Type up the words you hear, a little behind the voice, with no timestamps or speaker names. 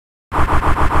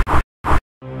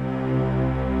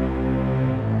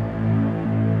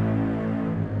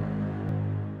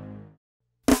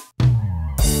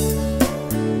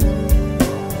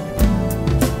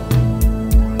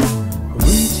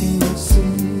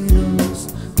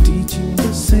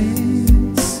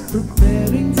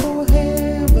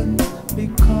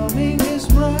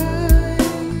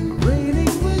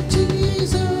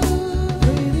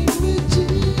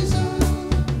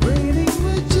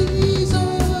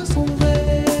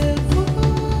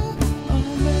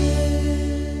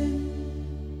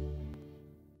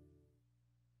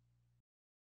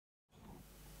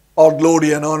All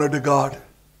glory and honor to God.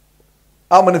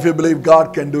 How many of you believe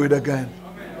God can do it again?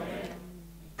 Amen.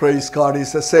 Praise God.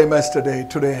 He's the same yesterday,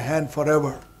 today, and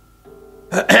forever.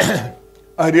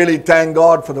 I really thank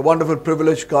God for the wonderful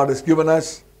privilege God has given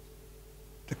us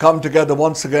to come together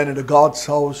once again into God's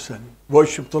house and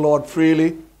worship the Lord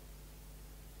freely.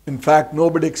 In fact,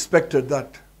 nobody expected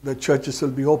that the churches will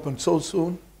be open so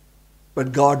soon,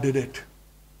 but God did it.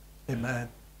 Amen.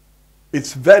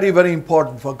 It's very, very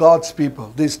important for God's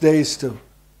people these days to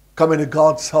come into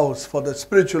God's house for the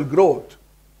spiritual growth.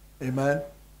 Amen.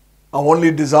 Our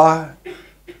only desire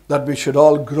that we should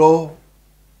all grow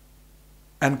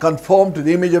and conform to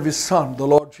the image of His Son, the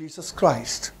Lord Jesus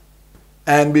Christ,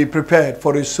 and be prepared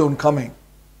for His soon coming.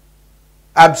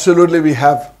 Absolutely, we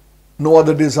have no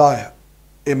other desire.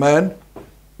 Amen.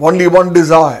 Only one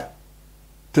desire,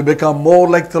 to become more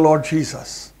like the Lord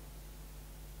Jesus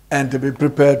and to be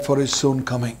prepared for His soon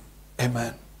coming.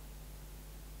 Amen.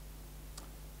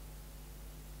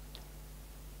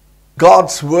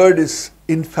 God's word is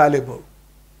infallible.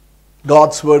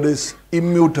 God's word is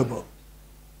immutable.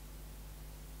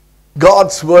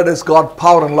 God's word has got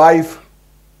power and life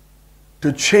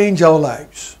to change our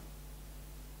lives.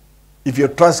 If you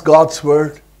trust God's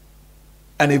word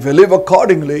and if you live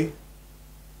accordingly,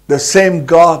 the same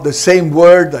God, the same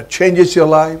word that changes your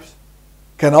lives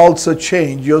can also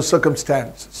change your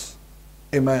circumstances.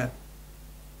 Amen.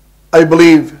 I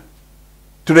believe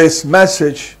today's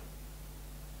message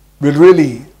will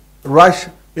really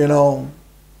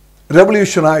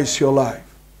revolutionize your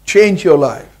life, change your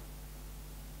life,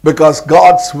 because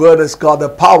God's word has got the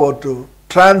power to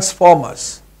transform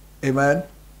us. Amen.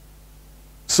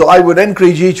 So I would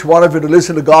encourage each one of you to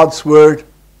listen to God's word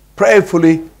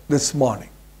prayerfully this morning.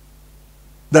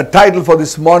 The title for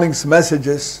this morning's message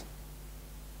is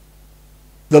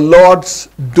The Lord's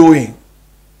Doing.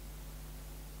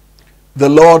 The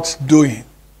Lord's Doing.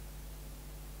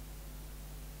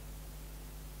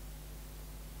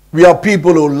 We are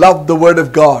people who love the Word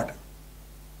of God.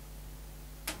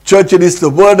 Church, it is the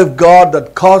Word of God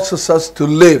that causes us to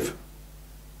live.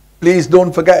 Please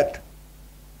don't forget.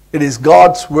 It is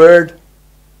God's Word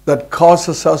that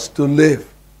causes us to live.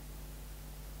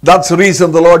 That's the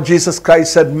reason the Lord Jesus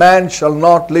Christ said, man shall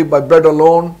not live by bread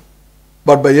alone,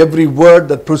 but by every word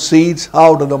that proceeds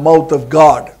out of the mouth of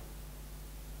God.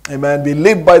 Amen. We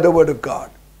live by the word of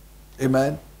God.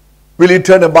 Amen. Will you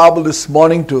turn a Bible this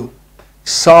morning to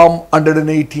Psalm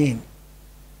 118?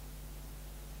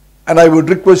 And I would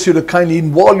request you to kindly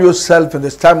involve yourself in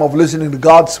this time of listening to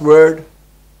God's word.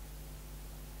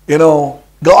 You know,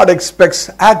 God expects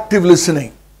active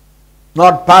listening,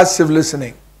 not passive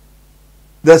listening.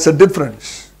 There's a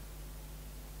difference.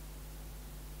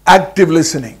 Active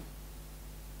listening.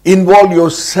 Involve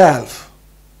yourself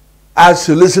as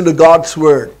you listen to God's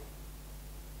word.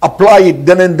 Apply it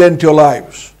then and then to your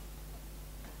lives.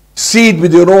 See it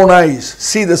with your own eyes.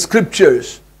 See the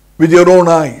scriptures with your own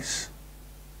eyes.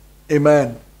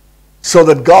 Amen. So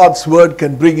that God's word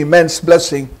can bring immense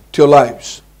blessing to your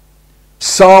lives.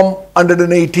 Psalm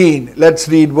 118. Let's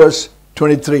read verse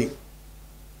 23.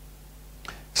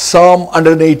 Psalm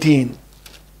 118.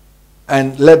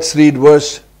 And let's read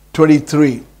verse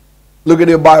 23. Look at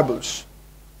your Bibles.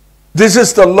 This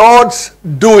is the Lord's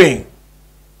doing.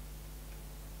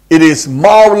 It is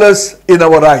marvelous in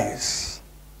our eyes.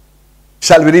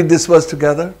 Shall we read this verse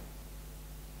together?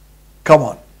 Come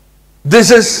on. This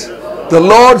is the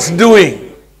Lord's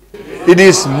doing. It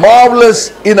is marvelous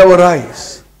in our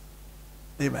eyes.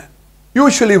 Amen.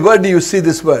 Usually, where do you see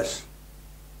this verse?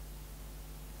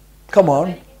 Come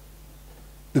on.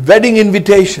 The wedding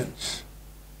invitations.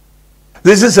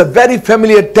 This is a very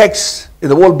familiar text in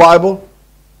the whole Bible.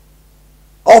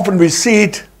 Often we see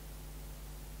it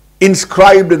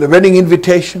inscribed in the wedding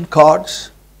invitation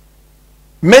cards.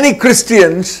 Many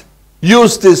Christians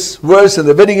use this verse in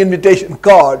the wedding invitation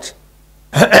cards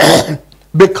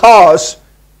because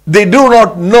they do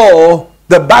not know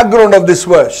the background of this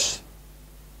verse.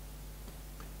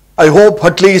 I hope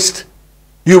at least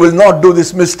you will not do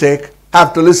this mistake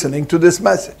after listening to this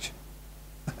message.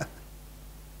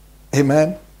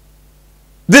 Amen.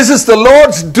 This is the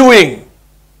Lord's doing.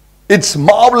 It's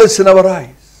marvelous in our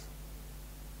eyes.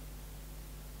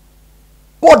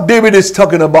 What David is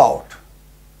talking about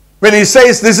when he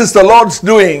says this is the Lord's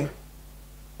doing,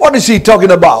 what is he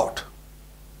talking about?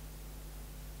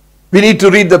 We need to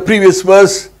read the previous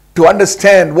verse to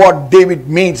understand what David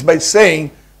means by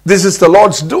saying this is the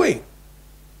Lord's doing.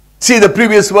 See the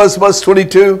previous verse, verse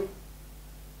 22.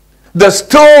 The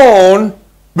stone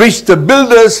which the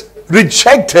builders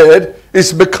rejected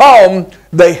is become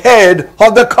the head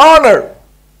of the corner.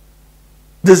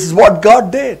 This is what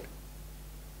God did.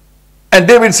 And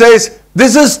David says,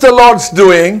 this is the Lord's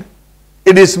doing.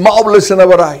 It is marvelous in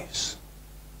our eyes.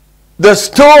 The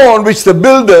stone which the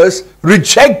builders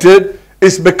rejected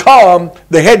is become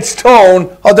the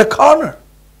headstone of the corner.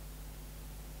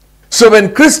 So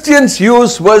when Christians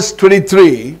use verse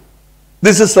 23,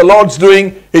 this is the Lord's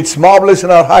doing, it's marvelous in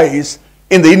our eyes,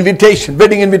 in the invitation,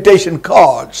 wedding invitation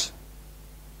cards,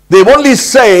 they only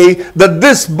say that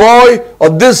this boy or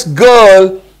this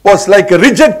girl was like a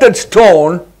rejected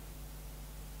stone,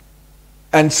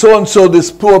 and so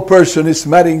this poor person is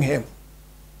marrying him.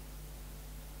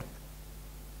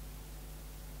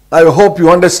 I hope you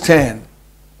understand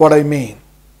what I mean.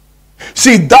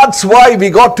 See, that's why we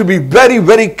got to be very,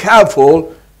 very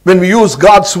careful when we use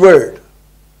God's word.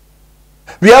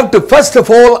 We have to first of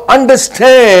all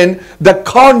understand the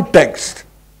context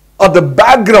or the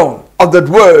background of that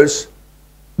verse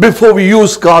before we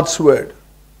use God's word.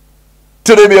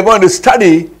 Today we are going to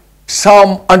study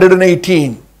Psalm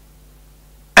 118.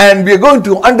 And we are going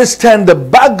to understand the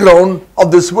background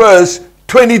of this verse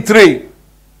 23.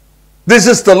 This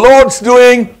is the Lord's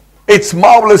doing. It's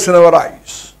marvelous in our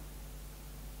eyes.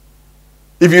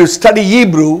 If you study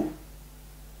Hebrew,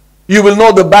 you will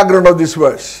know the background of this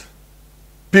verse.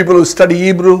 People who study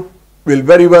Hebrew will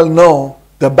very well know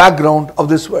the background of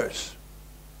this verse.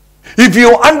 If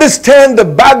you understand the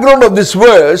background of this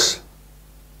verse,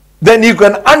 then you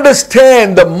can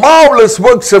understand the marvelous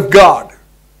works of God.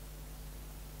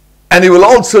 And you will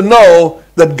also know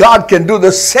that God can do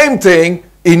the same thing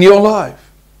in your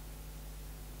life.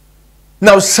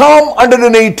 Now, Psalm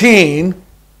 118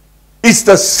 is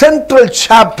the central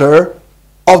chapter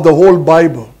of the whole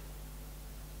Bible.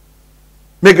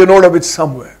 Make a note of it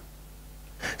somewhere.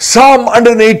 Psalm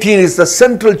 118 is the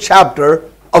central chapter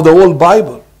of the whole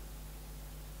Bible.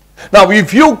 Now,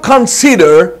 if you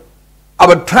consider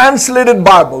our translated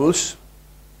Bibles,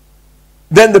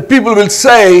 then the people will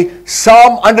say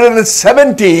Psalm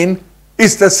 117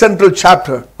 is the central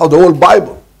chapter of the whole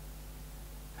Bible.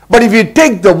 But if you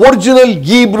take the original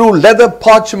Hebrew leather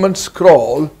parchment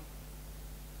scroll,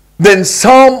 then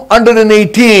Psalm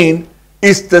 118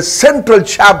 is the central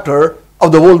chapter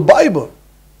of the whole Bible.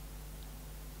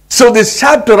 So this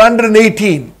chapter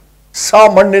 118,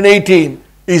 Psalm 118,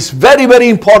 is very, very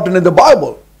important in the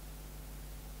Bible.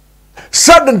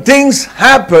 Certain things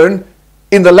happen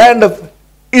in the land of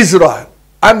Israel.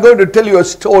 I'm going to tell you a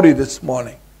story this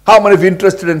morning. How many of you are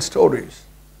interested in stories?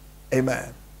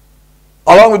 Amen.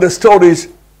 Along with the stories,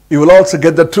 you will also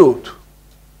get the truth.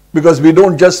 Because we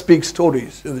don't just speak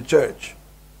stories in the church.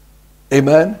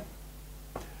 Amen.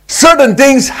 Certain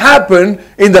things happen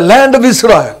in the land of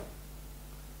Israel.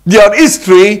 They are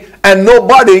history and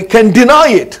nobody can deny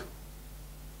it.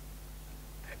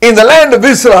 In the land of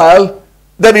Israel,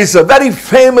 there is a very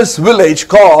famous village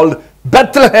called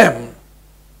Bethlehem.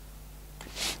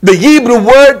 The Hebrew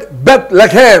word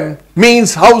Bethlehem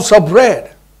means house of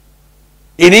bread.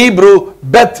 In Hebrew,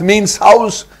 Beth means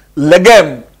house,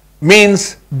 Legem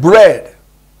means bread.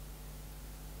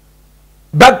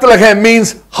 Bethlehem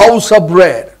means house of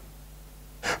bread.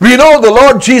 We know the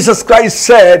Lord Jesus Christ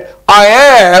said, I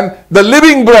am the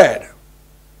living bread.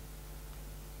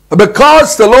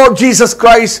 Because the Lord Jesus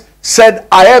Christ said,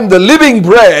 I am the living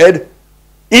bread,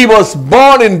 he was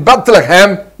born in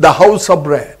Bethlehem, the house of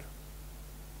bread.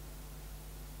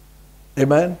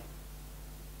 Amen.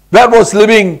 Where was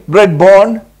living bread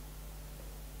born?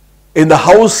 In the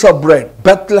house of bread,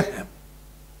 Bethlehem.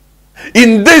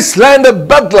 In this land of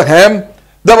Bethlehem,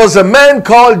 there was a man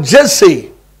called Jesse.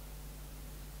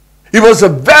 He was a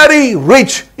very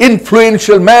rich,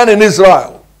 influential man in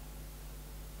Israel.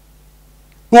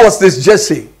 Who was this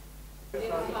Jesse?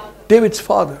 David's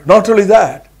father. Not only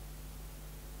that,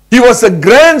 he was the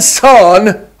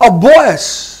grandson of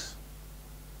Boaz.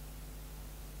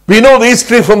 We know the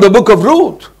history from the book of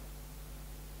Ruth.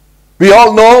 We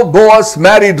all know Boaz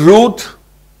married Ruth,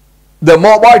 the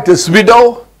Moabitess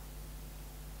widow.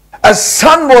 A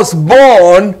son was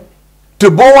born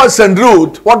to Boaz and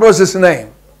Ruth. What was his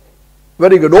name?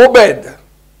 Very good, Obed.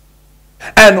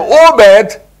 And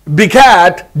Obed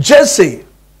begat Jesse.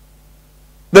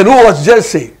 Then who was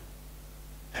Jesse?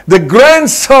 The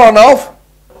grandson of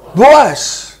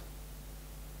Boaz.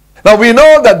 Now we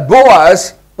know that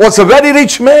Boaz was a very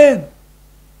rich man.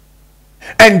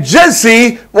 And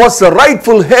Jesse was the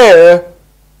rightful heir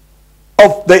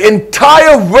of the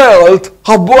entire wealth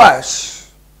of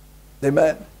Boaz.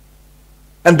 Amen.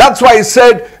 And that's why he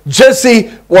said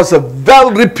Jesse was a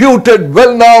well-reputed,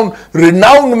 well-known,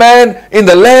 renowned man in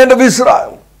the land of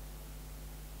Israel.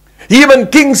 Even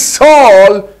King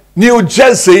Saul knew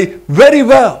Jesse very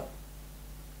well.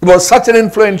 He was such an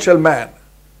influential man.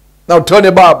 Now turn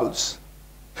your Bibles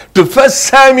to 1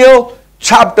 Samuel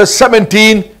chapter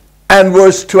 17 and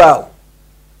verse 12.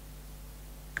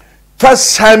 1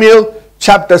 Samuel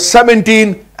chapter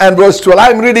 17 and verse 12. I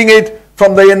am reading it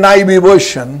from the NIV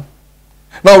version.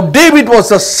 Now David was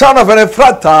the son of an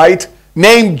Ephrathite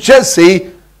named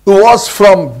Jesse, who was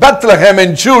from Bethlehem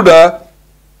in Judah.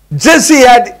 Jesse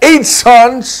had 8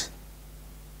 sons,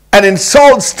 and in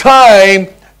Saul's time,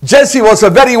 Jesse was a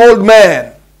very old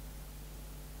man.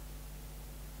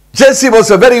 Jesse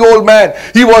was a very old man.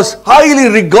 He was highly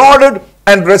regarded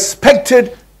and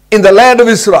respected in the land of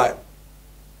Israel.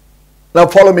 Now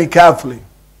follow me carefully.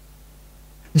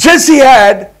 Jesse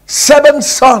had 7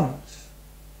 sons.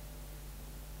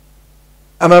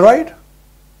 Am I right?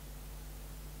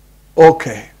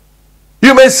 Okay.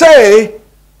 You may say,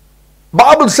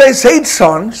 Bible says 8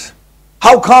 sons.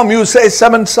 How come you say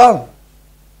 7 sons?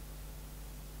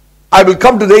 I will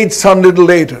come to the 8th son a little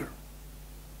later.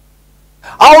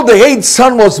 How the 8th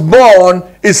son was born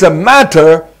is a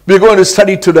matter we are going to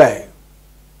study today.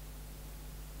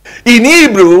 In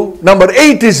Hebrew, number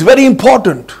 8 is very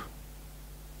important.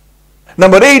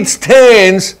 Number 8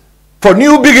 stands for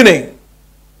new beginning.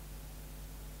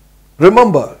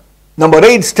 Remember, number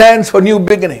 8 stands for new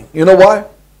beginning. You know why?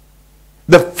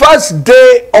 The first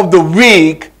day of the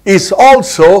week is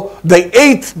also the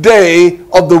 8th day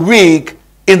of the week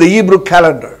in the Hebrew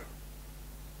calendar.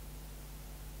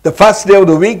 The first day of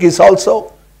the week is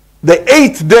also the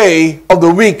 8th day of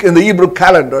the week in the Hebrew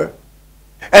calendar.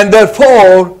 And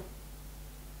therefore,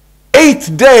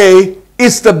 8th day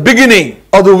is the beginning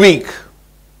of the week.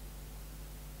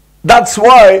 That's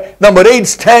why number 8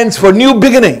 stands for new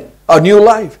beginning, or new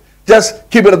life. Just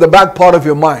keep it at the back part of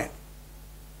your mind.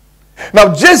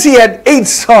 Now Jesse had 8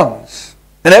 sons,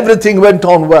 and everything went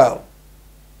on well.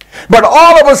 But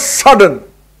all of a sudden,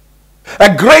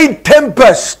 a great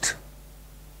tempest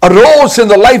arose in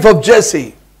the life of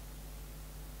Jesse.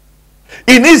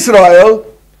 In Israel,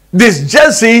 this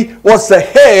Jesse was the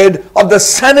head of the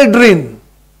Sanhedrin.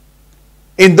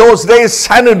 In those days,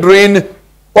 Sanhedrin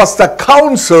was the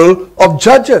council of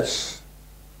judges.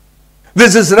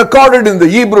 This is recorded in the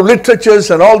Hebrew literatures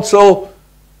and also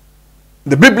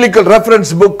the biblical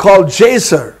reference book called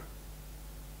Jazer.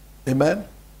 Amen.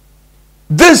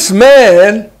 This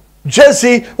man,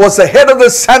 Jesse, was the head of the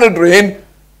Sanhedrin.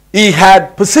 He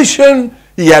had position,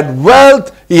 he had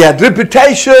wealth, he had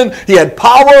reputation, he had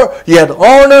power, he had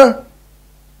honor.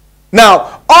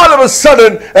 Now, all of a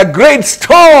sudden, a great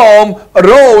storm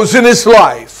arose in his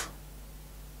life.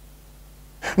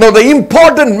 Now, the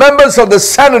important members of the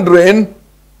Sanhedrin,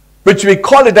 which we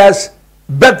call it as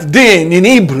Beth Din in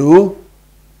Hebrew,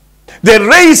 they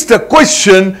raised a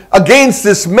question against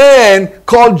this man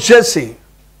called Jesse.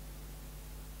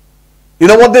 You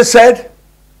know what they said?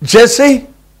 Jesse,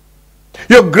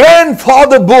 your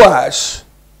grandfather Boaz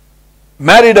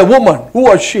married a woman. Who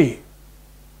was she?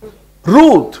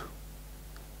 Ruth.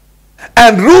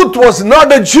 And Ruth was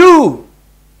not a Jew.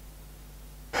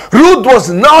 Ruth was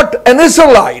not an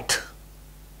Israelite.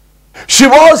 She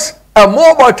was a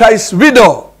Moabitite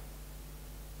widow.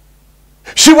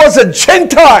 She was a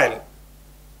Gentile.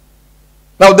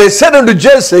 Now they said unto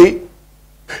Jesse,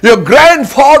 your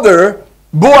grandfather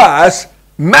Boaz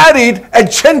married a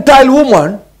Gentile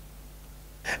woman,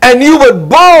 and you were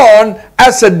born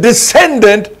as a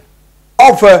descendant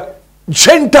of a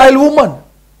Gentile woman,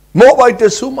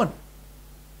 Moabitess woman.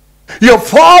 Your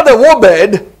father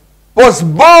Obed was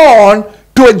born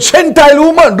to a Gentile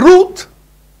woman, Ruth.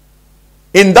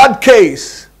 In that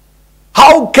case,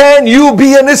 how can you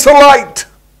be an Israelite?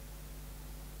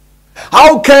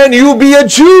 How can you be a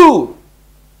Jew?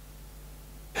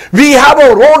 We have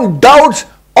our own doubts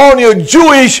on your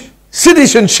Jewish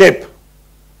citizenship.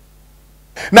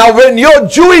 Now, when your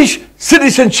Jewish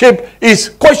citizenship is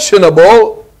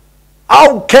questionable,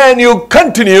 how can you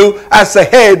continue as the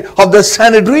head of the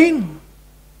Sanhedrin?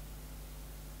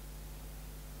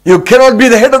 You cannot be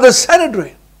the head of the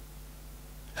Sanhedrin.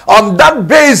 On that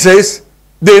basis,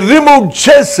 they removed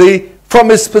Jesse from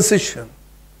his position.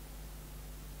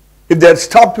 If they had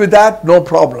stopped with that, no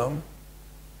problem.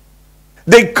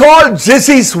 They called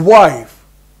Jesse's wife.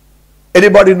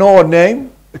 Anybody know her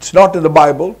name? It's not in the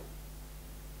Bible.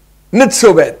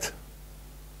 Nitzobeth.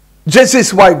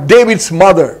 Jesse's wife, David's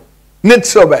mother,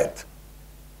 Nitzobeth.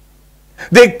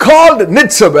 They called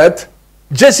Nitzobeth,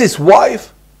 Jesse's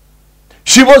wife.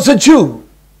 She was a Jew.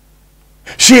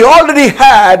 She already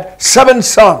had 7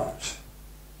 sons.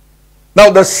 Now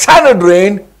the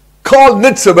Sanhedrin called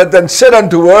Nitzobeth and said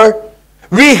unto her,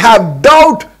 we have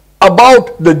doubt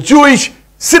about the Jewish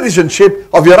citizenship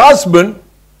of your husband.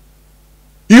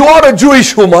 You are a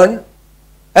Jewish woman,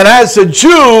 and as a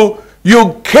Jew,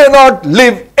 you cannot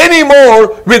live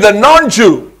anymore with a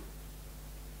non-Jew.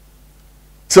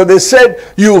 So they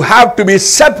said, you have to be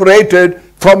separated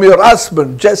from your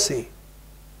husband, Jesse.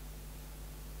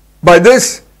 By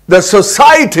this, the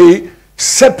society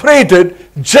separated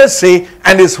Jesse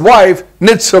and his wife,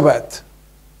 Nitzaveth.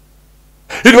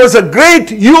 It was a great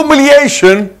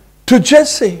humiliation to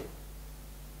Jesse.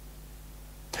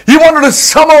 He wanted to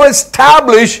somehow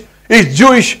establish his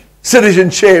Jewish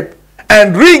citizenship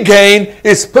and regain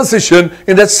his position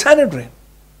in the Sanhedrin.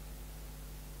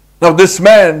 Now this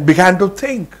man began to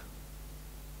think.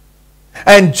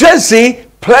 And Jesse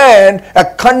planned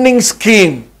a cunning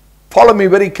scheme. Follow me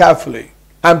very carefully.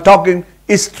 I'm talking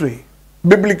history,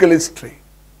 biblical history.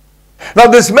 Now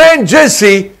this man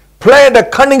Jesse planned a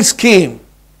cunning scheme.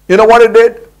 You know what he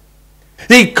did?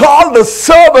 He called the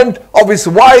servant of his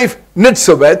wife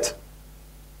Nitzaveth.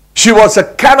 She was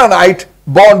a Canaanite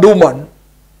bondwoman.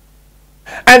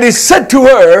 And he said to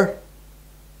her,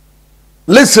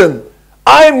 listen,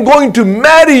 I'm going to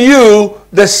marry you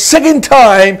the second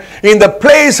time in the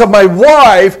place of my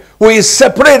wife who is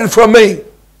separated from me.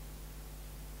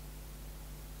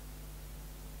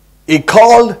 He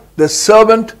called the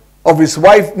servant of his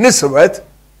wife Nitzaveth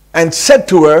and said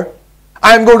to her,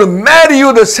 I am going to marry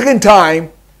you the second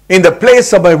time in the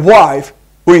place of my wife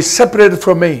who is separated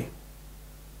from me.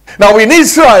 Now in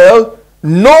Israel,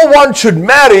 no one should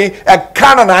marry a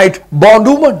Canaanite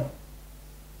bondwoman.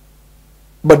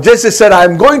 But Jesse said, I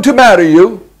am going to marry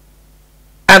you.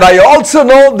 And I also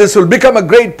know this will become a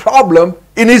great problem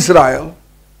in Israel.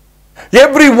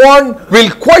 Everyone will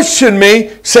question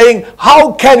me saying,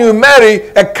 how can you marry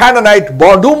a Canaanite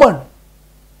bondwoman?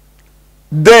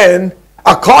 Then,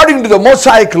 according to the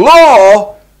Mosaic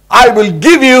law, I will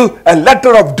give you a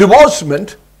letter of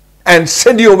divorcement and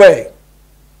send you away.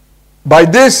 By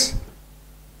this,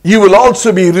 you will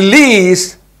also be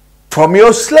released from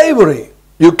your slavery.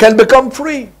 You can become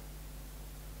free.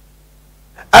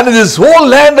 And this whole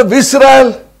land of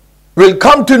Israel will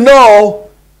come to know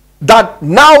that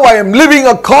now I am living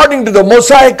according to the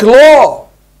Mosaic law.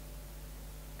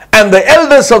 And the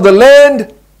elders of the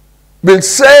land will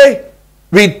say,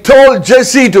 we told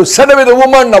Jesse to send away the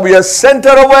woman, now we have sent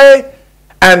her away,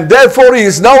 and therefore he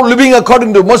is now living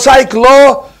according to Mosaic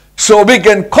law, so we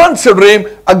can consider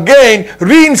him again,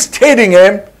 reinstating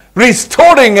him,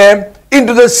 restoring him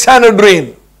into the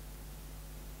Sanhedrin.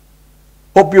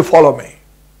 Hope you follow me.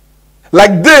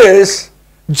 Like this,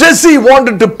 Jesse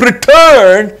wanted to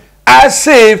pretend as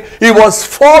if he was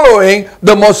following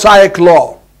the Mosaic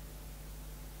law.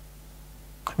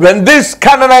 When this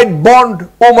Canaanite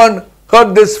bondwoman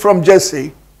heard this from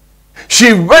Jesse,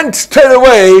 she went straight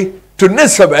away to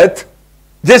Nitzaveth,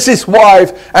 Jesse's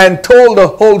wife, and told the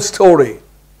whole story.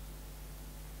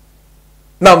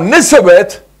 Now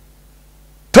Nitzaveth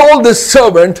told the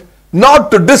servant not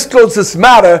to disclose this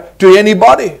matter to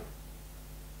anybody.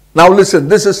 Now listen,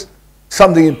 this is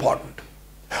something important.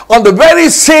 On the very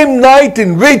same night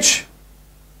in which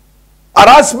her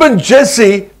husband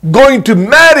Jesse going to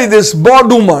marry this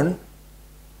bondwoman,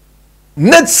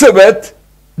 Nitzaveth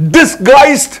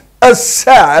disguised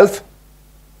herself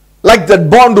like that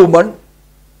bondwoman,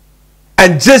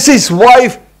 and Jesse's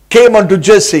wife came unto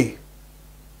Jesse.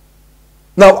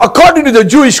 Now, according to the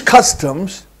Jewish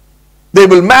customs, they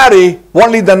will marry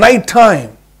only the night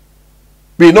time.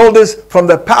 We know this from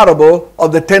the parable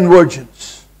of the 10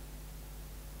 virgins.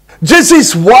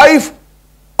 Jesse's wife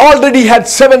already had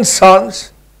 7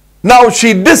 sons. Now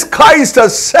she disguised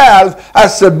herself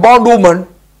as a bondwoman,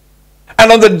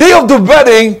 and on the day of the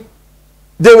wedding,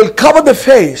 they will cover the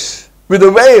face with a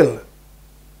veil.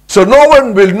 So no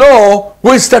one will know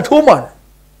who is that woman.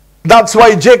 That's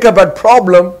why Jacob had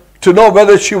problem to know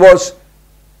whether she was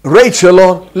Rachel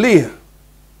or Leah.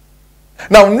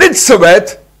 Now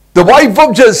Nitzaveth, the wife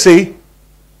of Jesse,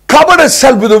 covered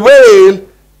herself with a veil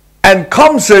and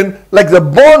comes in like the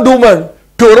bondwoman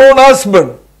to her own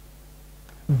husband.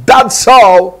 That's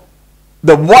how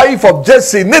the wife of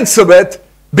Jesse, Nitzaveth,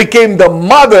 became the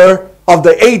mother of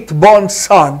the 8th born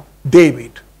son,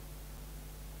 David.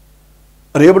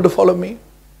 Are you able to follow me?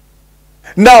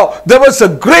 Now, there was a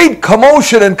great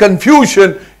commotion and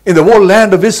confusion in the whole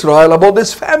land of Israel about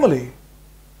this family.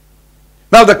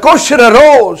 Now the question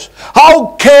arose,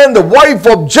 how can the wife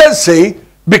of Jesse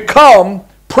become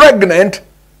pregnant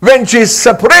when she is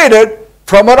separated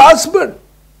from her husband?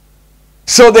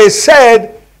 So they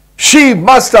said, she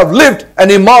must have lived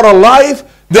an immoral life.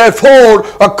 Therefore,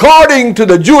 according to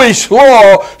the Jewish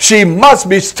law, she must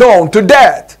be stoned to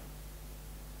death.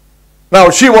 Now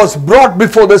she was brought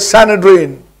before the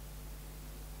Sanhedrin.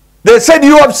 They said,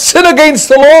 you have sinned against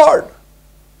the Lord.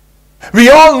 We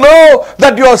all know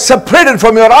that you are separated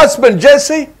from your husband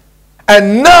Jesse,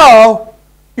 and now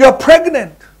you are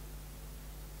pregnant.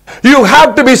 You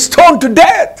have to be stoned to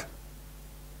death.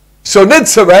 So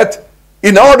Elizabeth,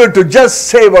 in order to just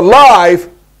save her life,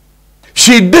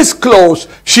 she disclosed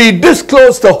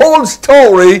the whole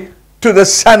story to the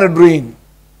Sanhedrin.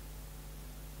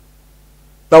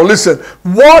 Now listen,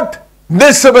 what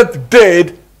Elizabeth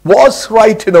did was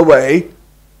right in a way,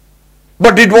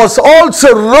 but it was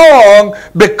also wrong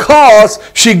because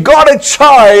she got a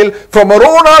child from her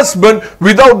own husband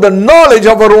without the knowledge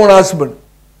of her own husband.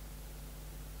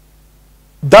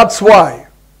 That's why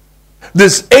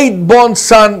this 8th-born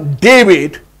son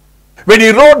David, when he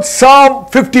wrote Psalm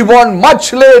 51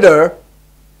 much later,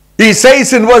 he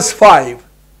says in verse 5,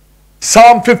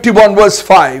 Psalm 51 verse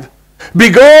 5,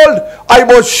 "Behold, I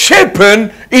was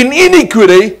shapen in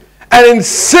iniquity, and in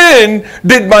sin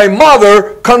did my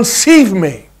mother conceive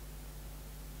me."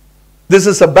 This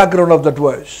is the background of that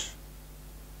verse.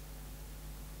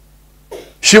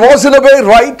 She was in a way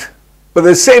right, but at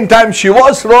the same time she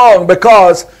was wrong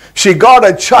because she got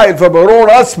a child from her own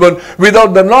husband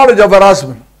without the knowledge of her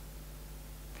husband.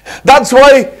 That's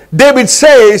why David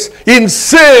says, "In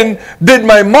sin did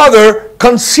my mother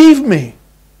conceive me."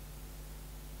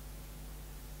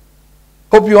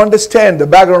 Hope you understand the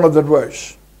background of that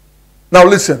verse. Now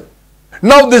listen.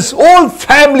 Now this whole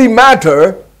family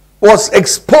matter was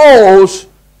exposed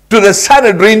to the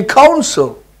Sanhedrin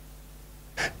council.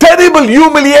 Terrible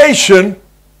humiliation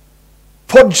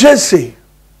for Jesse.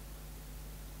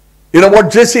 You know what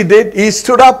Jesse did? He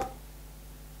stood up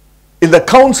in the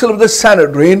council of the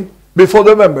Sanhedrin before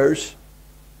the members.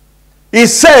 He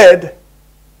said,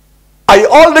 "I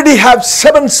already have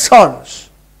 7 sons.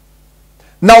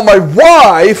 Now my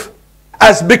wife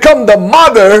has become the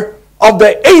mother of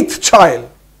the 8th child.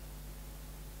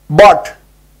 But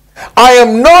I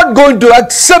am not going to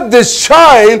accept this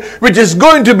child which is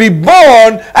going to be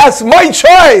born as my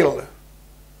child."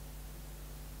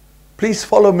 Please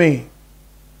follow me.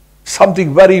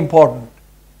 Something very important.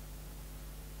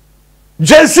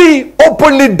 Jesse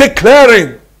openly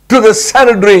declaring to the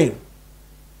Sanhedrin,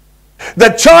 the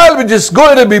child which is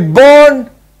going to be born,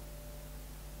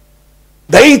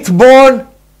 the 8th born,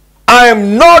 I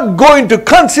am not going to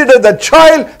consider the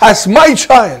child as my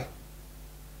child.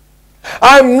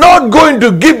 I am not going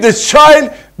to give this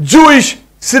child Jewish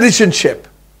citizenship.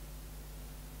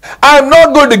 I am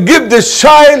not going to give this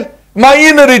child my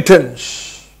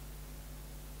inheritance.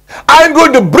 I am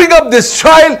going to bring up this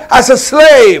child as a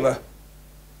slave.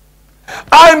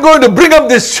 I am going to bring up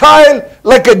this child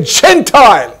like a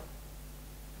Gentile.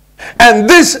 And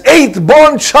this 8th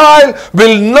born child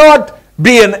will not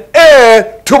be an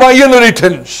heir to my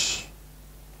inheritance.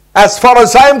 As far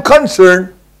as I am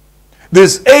concerned,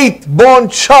 this 8th born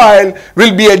child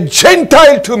will be a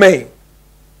Gentile to me.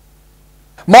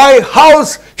 My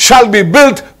house shall be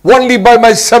built only by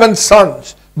my 7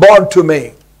 sons born to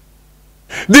me.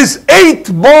 This 8th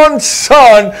born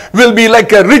son will be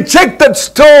like a rejected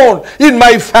stone in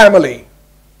my family.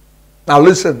 Now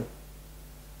listen,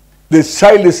 this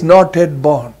child is not yet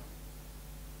born.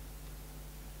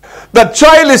 The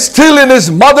child is still in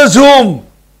his mother's womb.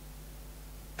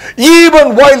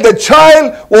 Even while the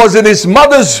child was in his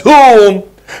mother's womb,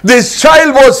 this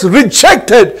child was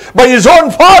rejected by his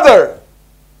own father.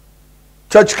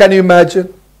 Church, can you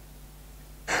imagine?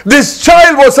 This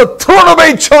child was a thrown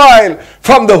away child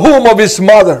from the womb of his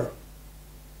mother.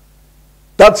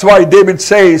 That's why David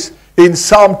says in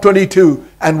Psalm 22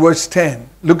 and verse 10,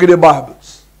 look at your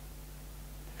Bibles.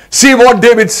 See what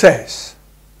David says.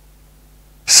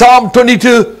 Psalm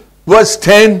 22 verse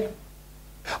 10,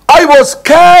 I was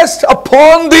cast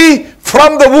upon thee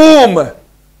from the womb.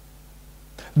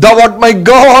 Thou art my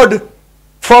God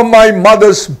from my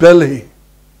mother's belly.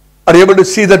 Are you able to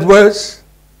see that verse?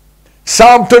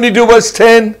 Psalm 22 verse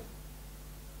 10.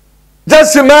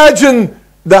 Just imagine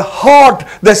the heart,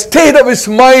 the state of his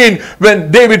mind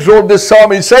when David wrote this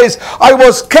psalm. He says, I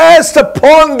was cast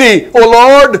upon thee, O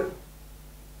Lord,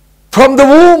 from the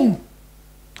womb.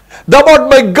 Thou art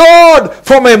my God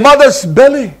from my mother's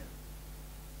belly.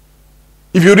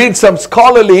 If you read some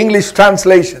scholarly English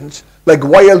translations like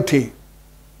YLT,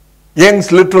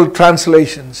 Young's Literal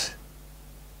Translations,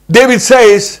 David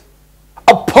says,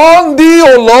 upon thee,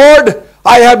 O Lord,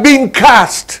 I have been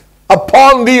cast.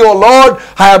 Upon thee, O Lord,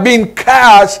 I have been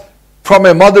cast from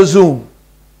my mother's womb.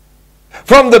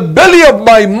 From the belly of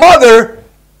my mother,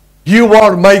 you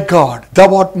are my God.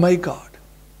 Thou art my God.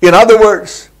 In other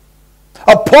words,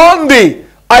 upon thee,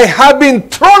 I have been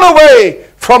thrown away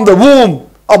from the womb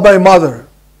of my mother.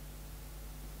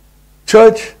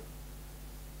 Church,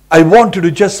 I want you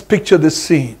to just picture this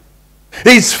scene.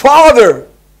 His father,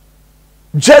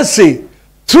 Jesse,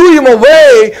 threw him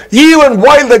away even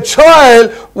while the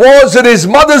child was in his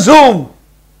mother's womb.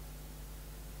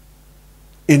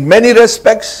 In many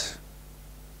respects,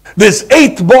 this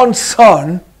eighth-born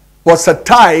son was a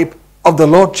type of the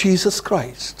Lord Jesus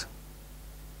Christ.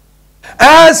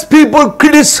 As people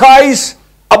criticize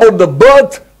about the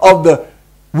birth of the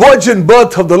virgin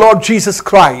birth of the Lord Jesus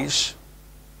Christ,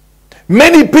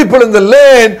 many people in the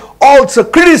land also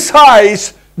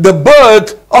criticize the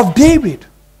birth of David.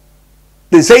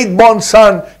 This eighth-born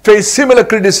son faced similar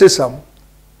criticism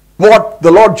what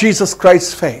the Lord Jesus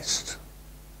Christ faced.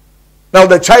 Now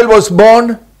the child was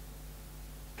born.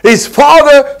 His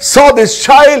father saw this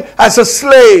child as a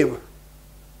slave.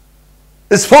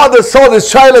 His father saw this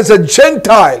child as a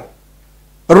Gentile.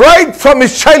 Right from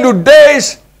his childhood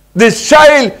days, this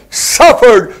child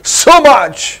suffered so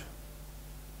much.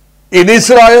 In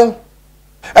Israel,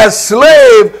 a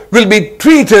slave will be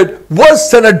treated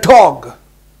worse than a dog.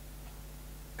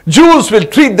 Jews will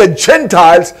treat the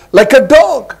Gentiles like a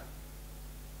dog.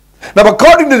 Now,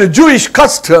 according to the Jewish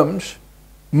customs,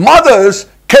 mothers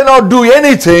cannot do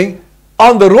anything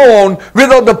on their own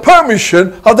without the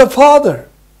permission of the father.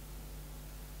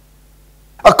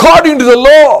 According to the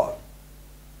law,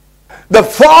 the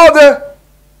father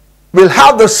will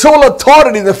have the sole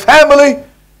authority in the family.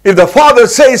 If the father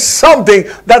says something,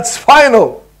 that's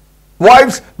final.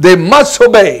 Wives, they must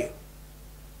obey.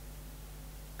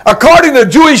 According to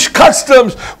Jewish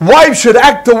customs, wives should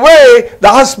act the way the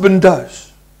husband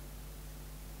does.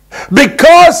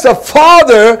 Because the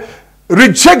father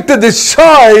rejected this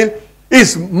child,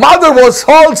 his mother was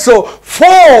also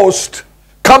forced,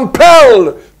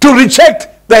 compelled to reject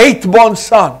the eighth-born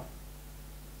son.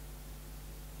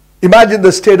 Imagine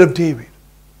the state of David.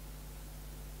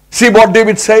 See what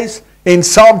David says in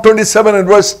Psalm 27 and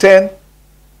verse 10.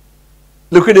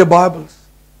 Look at your Bibles.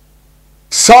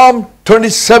 Psalm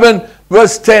 27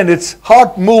 verse 10. It's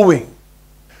heart-moving.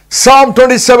 Psalm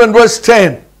 27 verse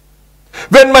 10.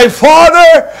 When my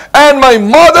father and my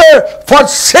mother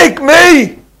forsake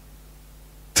me,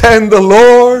 then the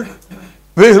Lord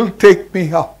will take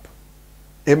me up.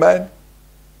 Amen.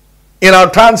 In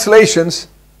our translations,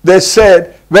 they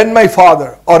said, when my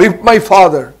father, or if my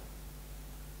father.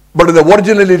 But in the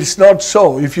original it is not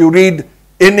so. If you read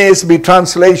NASB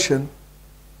translation,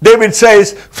 David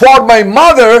says, for my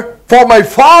mother, for my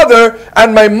father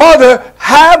and my mother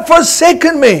have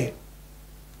forsaken me.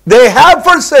 They have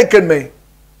forsaken me.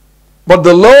 But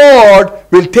the Lord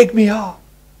will take me up.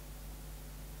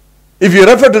 If you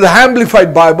refer to the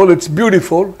Amplified Bible, it's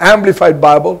beautiful, Amplified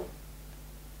Bible.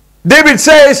 David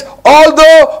says,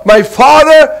 although my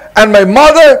father and my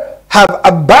mother have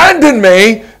abandoned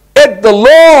me, yet the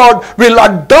Lord will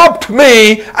adopt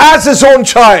me as his own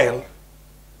child.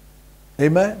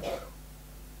 Amen.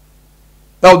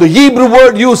 Now the Hebrew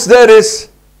word used there is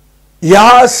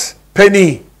Yas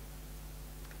Peni.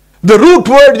 The root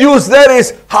word used there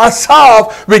is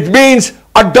Hasav, which means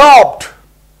adopt.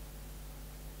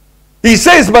 He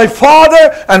says, my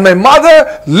father and my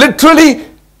mother literally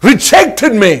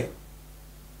rejected me.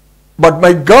 But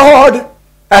my God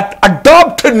had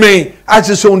adopted me as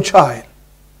his own child.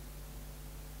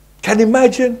 Can you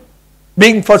imagine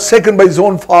being forsaken by his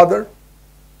own father?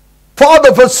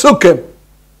 Father forsook him.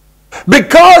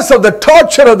 Because of the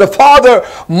torture of the father,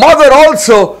 mother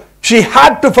also, she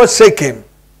had to forsake him.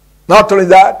 Not only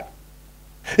that,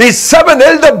 his 7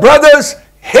 elder brothers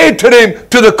hated him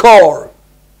to the core.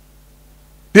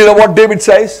 Do you know what David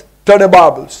says? Turn your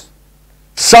Bibles.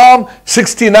 Psalm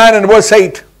 69 and verse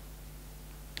 8.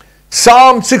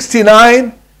 Psalm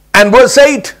 69 and verse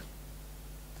 8.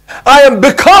 I am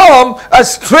become a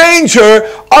stranger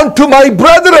unto my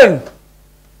brethren,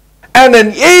 and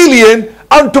an alien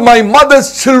unto my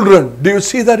mother's children. Do you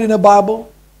see that in a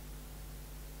Bible?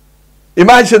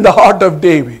 Imagine the heart of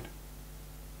David.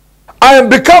 I am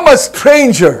become a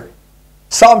stranger.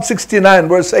 Psalm 69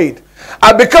 verse 8.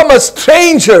 I become a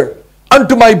stranger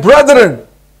unto my brethren,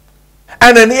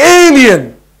 and an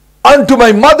alien unto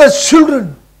my mother's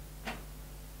children.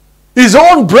 His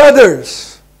own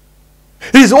brothers,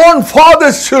 his own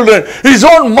father's children, his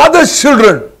own mother's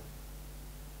children.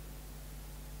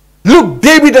 Look,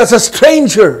 David as a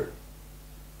stranger.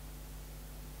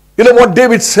 You know what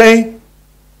David's saying?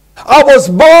 I was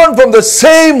born from the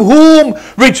same womb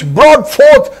which brought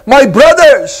forth my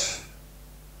brothers.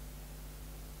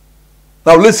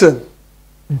 Now listen,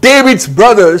 David's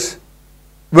brothers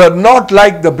were not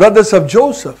like the brothers of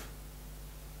Joseph.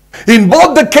 In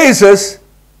both the cases,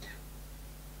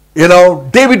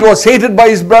 David was hated by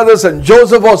his brothers and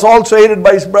Joseph was also hated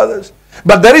by his brothers.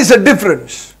 But there is a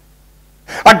difference.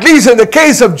 At least in the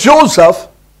case of Joseph,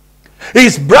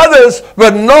 his brothers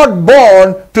were not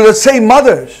born to the same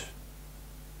mothers.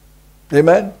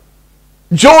 Amen.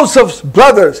 Joseph's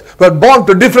brothers were born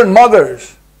to different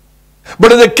mothers.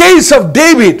 But in the case of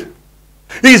David,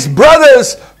 his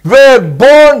brothers were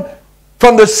born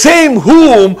from the same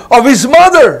womb of his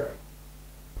mother.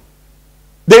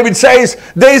 David says,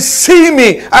 they see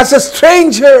me as a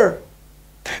stranger.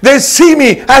 They see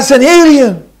me as an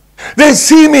alien. They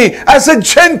see me as a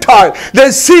Gentile.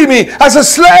 They see me as a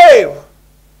slave.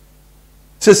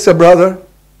 Sister, brother,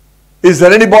 is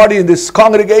there anybody in this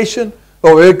congregation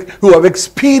who have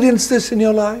experienced this in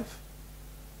your life?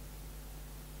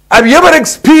 Have you ever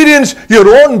experienced your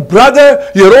own brother,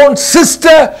 your own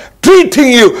sister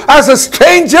treating you as a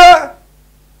stranger?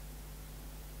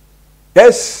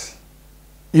 Yes,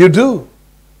 you do.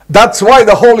 That's why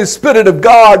the Holy Spirit of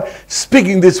God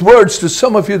speaking these words to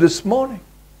some of you this morning.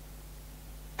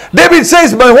 David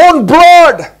says, my own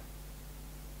blood,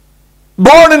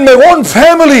 born in my own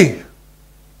family,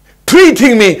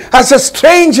 treating me as a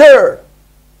stranger.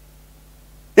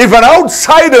 If an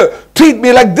outsider treat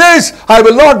me like this, I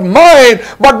will not mind,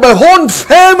 but my own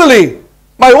family,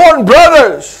 my own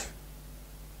brothers,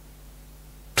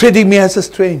 treating me as a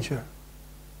stranger,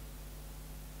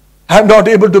 I am not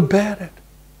able to bear it.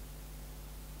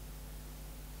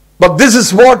 But this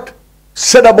is what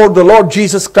said about the Lord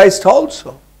Jesus Christ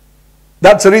also.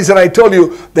 That's the reason I told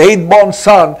you the 8th-born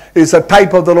son is a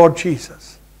type of the Lord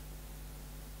Jesus.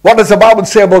 What does the Bible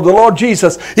say about the Lord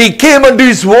Jesus? He came unto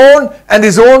his own, and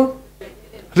his own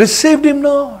received him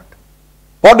not.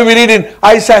 What do we read in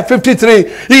Isaiah 53?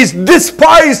 He is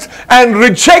despised and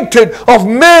rejected of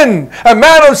men, a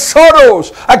man of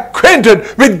sorrows,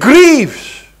 acquainted with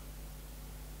griefs.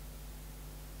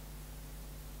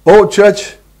 Oh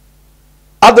church,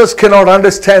 others cannot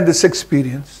understand this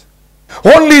experience.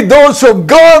 Only those who have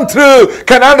gone through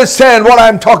can understand what I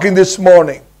am talking this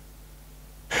morning.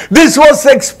 This was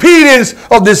the experience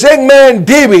of this young man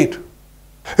David,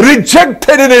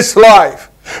 rejected in his life,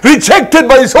 rejected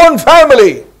by his own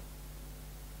family.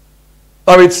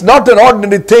 Now it's not an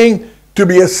ordinary thing to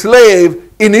be a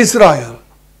slave in Israel.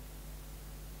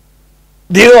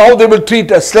 Do you know how they will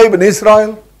treat a slave in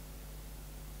Israel?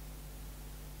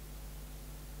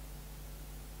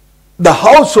 The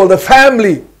household, the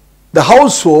family, the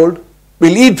household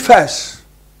will eat first.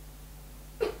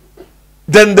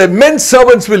 Then the men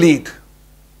servants will eat.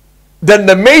 Then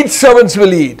the maid servants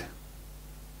will eat.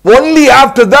 Only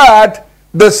after that,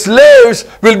 the slaves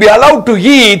will be allowed to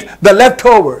eat the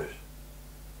leftovers.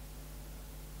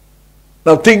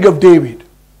 Now think of David.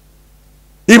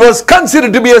 He was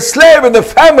considered to be a slave in the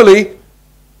family.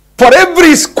 For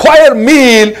every square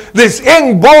meal, this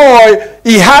young boy,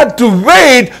 he had to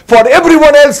wait for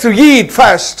everyone else to eat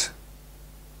first.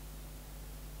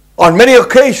 On many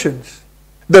occasions,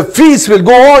 the feast will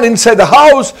go on inside the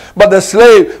house, but the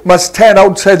slave must stand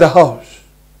outside the house.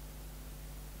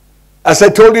 As I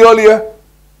told you earlier,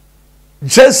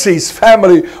 Jesse's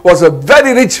family was a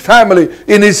very rich family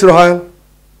in Israel,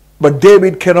 but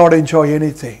David cannot enjoy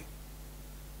anything.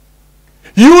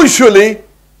 Usually,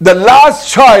 the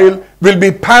last child will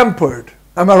be pampered.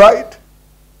 Am I right?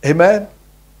 Amen.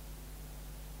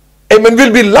 Amen.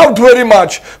 Will be loved very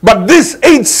much. But this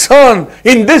 8th son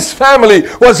in this family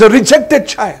was a rejected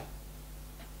child.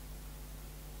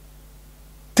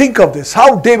 Think of this.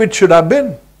 How David should have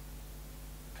been.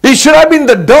 He should have been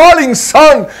the darling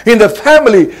son in the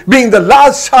family, being the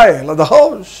last child of the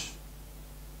house.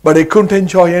 But he couldn't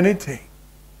enjoy anything.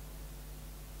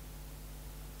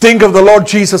 Think of the Lord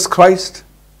Jesus Christ.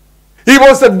 He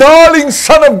was the darling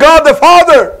Son of God the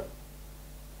Father.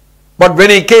 But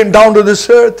when he came down to this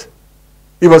earth,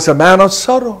 he was a man of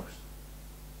sorrows.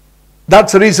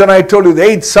 That's the reason I told you the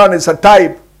 8th son is a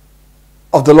type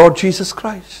of the Lord Jesus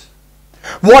Christ.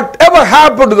 Whatever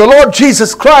happened to the Lord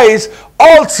Jesus Christ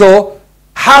also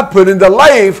happened in the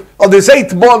life of this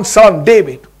 8th-born son,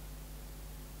 David.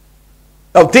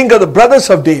 Now think of the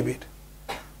brothers of David.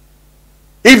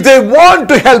 If they want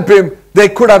to help him, they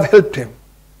could have helped him.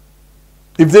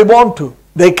 If they want to,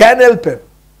 they can help him,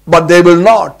 but they will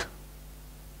not.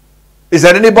 Is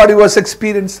there anybody who has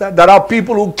experienced that? There are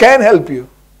people who can help you.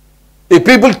 If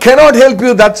people cannot help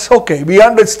you, that's okay. We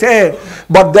understand.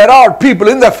 But there are people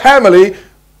in the family,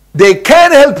 they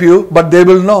can help you, but they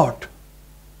will not.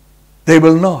 They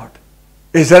will not.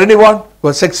 Is there anyone who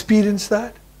has experienced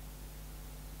that?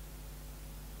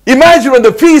 Imagine when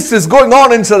the feast is going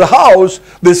on inside the house,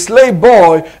 this slave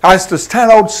boy has to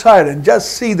stand outside and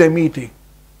just see them eating.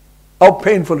 How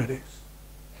painful it is.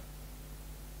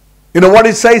 You know what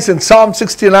it says in Psalm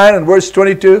 69 and verse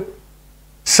 22?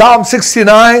 Psalm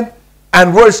 69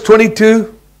 and verse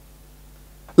 22.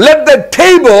 Let the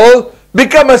table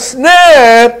become a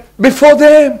snare before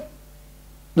them.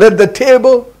 Let the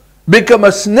table become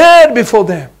a snare before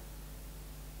them.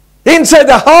 Inside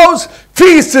the house,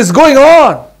 feast is going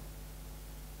on.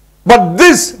 But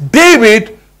this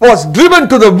David was driven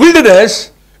to the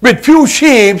wilderness with few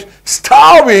sheep,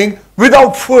 starving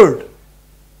without food.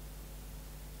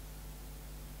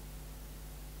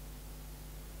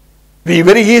 We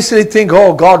very easily think,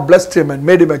 oh, God blessed him and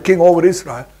made him a king over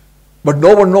Israel. But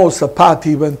no one knows the path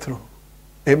he went through.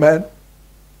 Amen.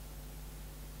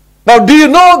 Now, do you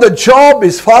know the job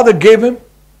his father gave him?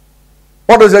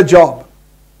 What was that job?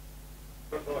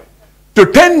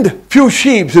 To tend few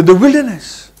sheep in the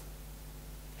wilderness.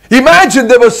 Imagine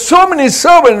there were so many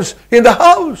servants in the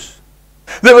house.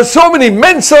 There were so many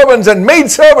men servants and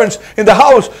maid servants in the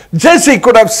house. Jesse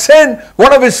could have sent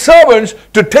one of his servants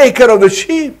to take care of the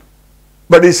sheep.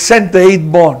 But he sent the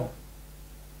 8th born.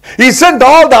 He sent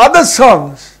all the other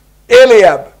sons,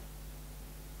 Eliab,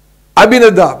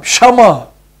 Abinadab, Shammah.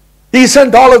 He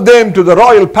sent all of them to the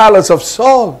royal palace of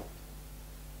Saul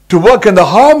to work in the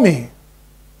army.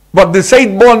 But this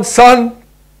 8th born son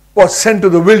was sent to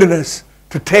the wilderness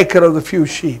to take care of the few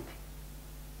sheep.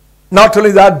 Not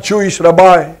only that, Jewish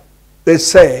rabbi, they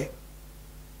say,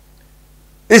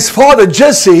 his father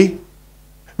Jesse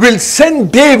will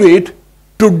send David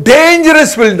to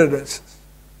dangerous wildernesses.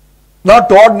 Not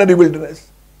to ordinary wilderness.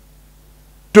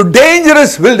 To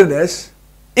dangerous wilderness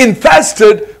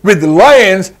infested with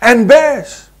lions and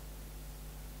bears.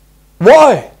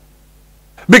 Why?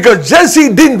 Because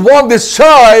Jesse didn't want this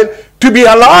child to be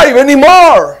alive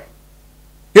anymore.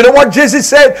 You know what Jesse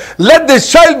said? Let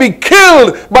this child be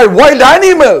killed by wild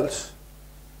animals.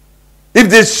 If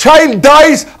this child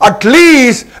dies, at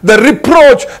least the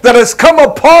reproach that has come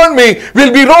upon me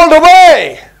will be rolled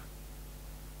away.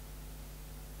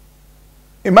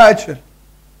 Imagine.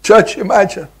 Church,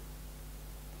 imagine.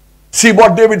 See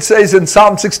what David says in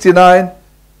Psalm 69,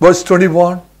 verse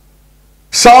 21.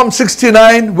 Psalm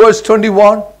 69, verse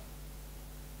 21.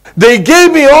 They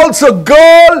gave me also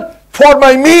gall for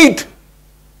my meat,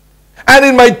 and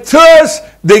in my thirst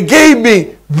they gave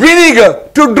me vinegar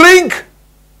to drink.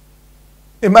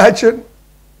 Imagine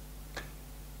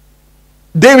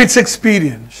David's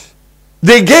experience.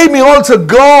 They gave me also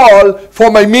gall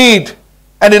for my meat,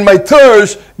 and in my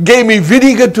thirst gave me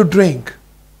vinegar to drink.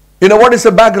 You know what is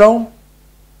the background?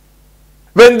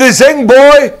 When this young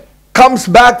boy comes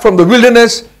back from the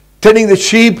wilderness tending the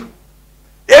sheep,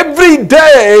 every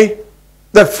day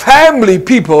the family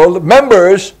people,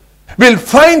 members, will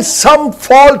find some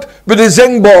fault with this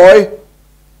young boy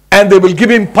and they will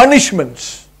give him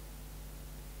punishments.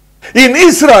 In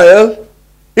Israel,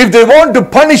 if they want to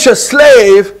punish a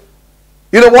slave,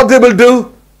 you know what they will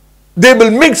do? They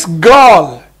will mix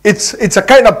gall. It's a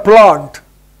kind of plant,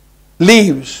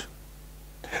 leaves.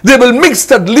 They will mix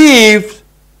that leaves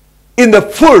in the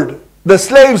food the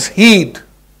slaves eat.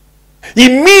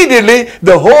 Immediately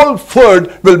the whole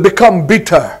food will become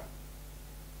bitter.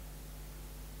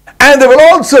 And they will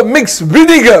also mix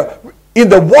vinegar in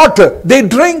the water they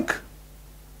drink.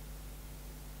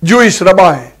 Jewish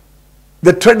rabbi,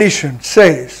 the tradition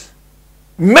says,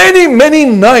 many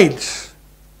nights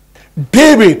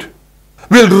David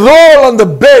will roll on the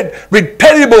bed with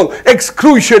terrible,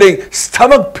 excruciating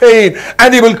stomach pain,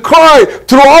 and he will cry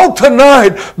throughout the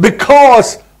night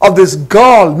because of this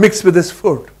gall mixed with his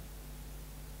food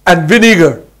and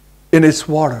vinegar in his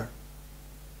water.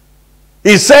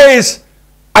 He says,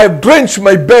 I have drenched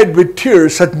my bed with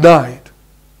tears at night.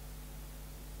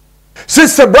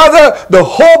 Sister, brother, the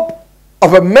hope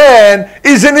of a man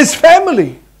is in his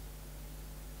family.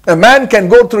 A man can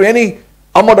go through any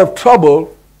amount of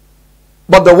trouble,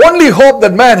 but the only hope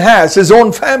that man has is his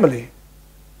own family.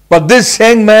 But this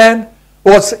young man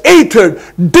was hated,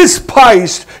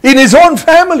 despised in his own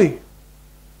family.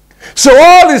 So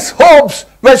all his hopes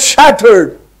were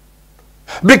shattered.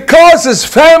 Because his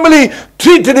family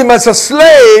treated him as a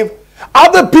slave,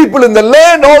 other people in the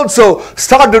land also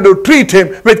started to treat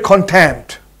him with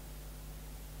contempt.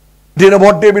 Do you know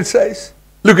what David says?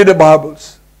 Look at the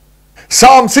Bibles.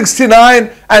 Psalm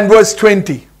 69 and verse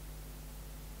 20.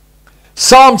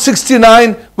 Psalm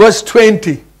 69 verse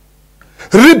 20.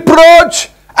 Reproach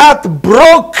hath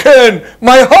broken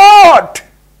my heart.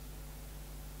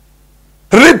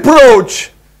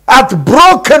 Reproach hath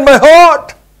broken my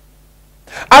heart.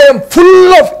 I am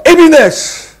full of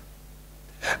heaviness,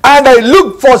 and I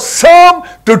looked for some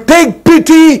to take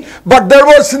pity, but there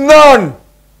was none.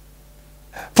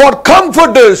 For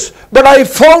comforters, but I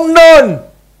found none.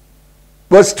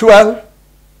 Verse 12.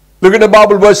 Look at the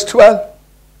Bible, verse 12.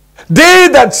 They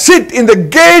that sit in the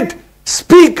gate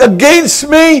speak against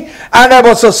me, and I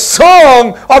was a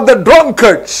song of the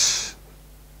drunkards.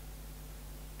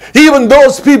 Even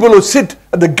those people who sit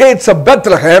at the gates of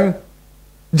Bethlehem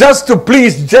just to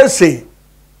please Jesse,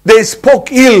 they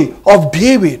spoke ill of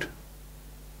David.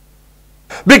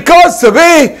 Because the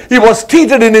way he was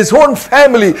treated in his own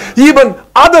family, even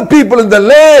other people in the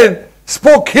land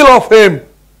spoke ill of him.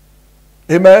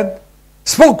 Amen.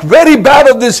 Spoke very bad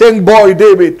of this young boy,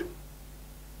 David.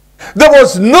 There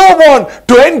was no one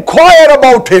to inquire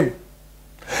about him.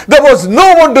 There was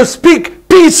no one to speak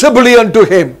peaceably unto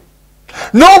him.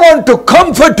 No one to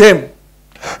comfort him.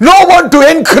 No one to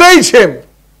encourage him.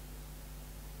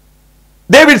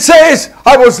 David says,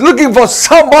 I was looking for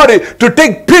somebody to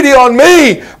take pity on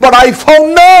me, but I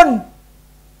found none.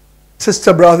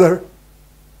 Sister, brother,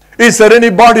 is there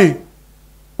anybody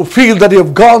who feels that you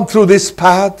have gone through this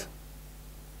path?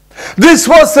 This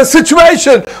was the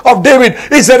situation of David.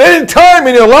 Is there any time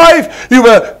in your life you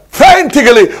were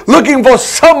frantically looking for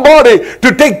somebody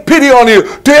to take pity on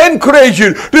you, to encourage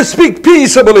you, to speak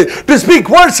peaceably, to speak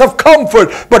words of comfort,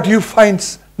 but you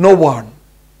find no one?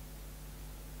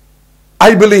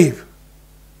 I believe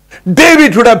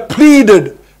David would have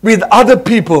pleaded with other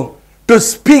people to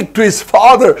speak to his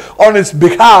father on his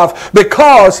behalf,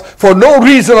 because for no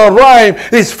reason or rhyme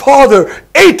his father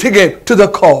hated him to the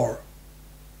core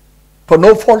for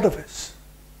no fault of his.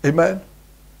 Amen.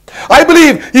 I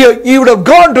believe he would have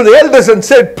gone to the elders and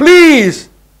said, please,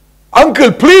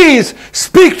 uncle, please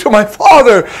speak to my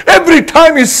father. Every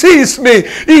time he sees me,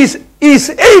 he's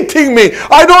hating me.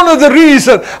 I don't know the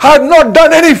reason. I have not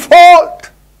done any fault.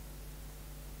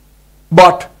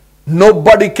 But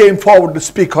nobody came forward to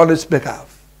speak on his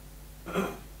behalf.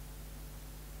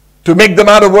 To make the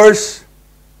matter worse,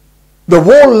 the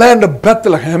whole land of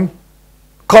Bethlehem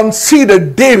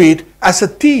considered David as a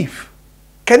thief.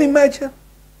 Can you imagine?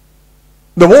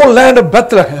 The whole land of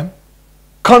Bethlehem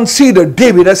considered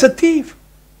David as a thief.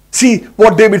 See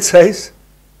what David says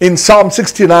in Psalm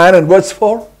 69 and verse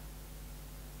 4.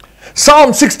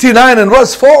 Psalm 69 and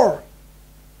verse 4.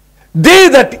 They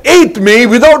that hate me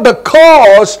without the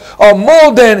cause are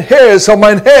more than hairs of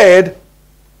mine head.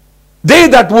 They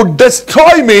that would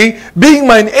destroy me, being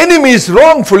mine enemies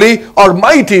wrongfully, are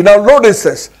mighty. Now notice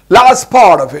this, last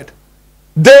part of it.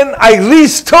 Then I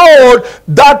restored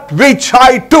that which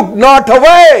I took not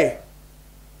away.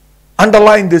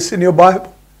 Underline this in your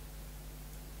Bible.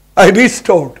 I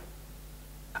restored.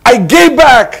 I gave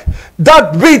back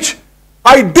that which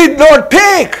I did not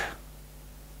take.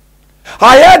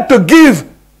 I had to give,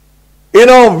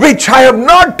 which I have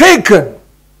not taken.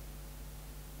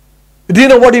 Do you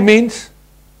know what he means?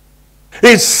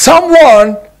 If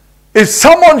someone's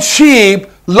sheep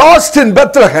lost in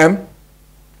Bethlehem,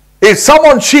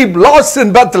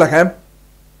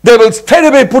 they will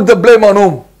straightaway put the blame on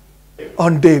whom?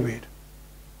 On David.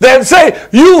 They'll say,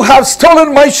 you have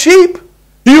stolen my sheep.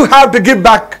 You have to give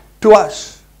back to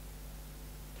us.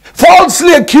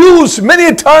 Falsely accused many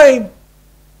a time,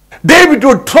 David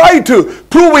would try to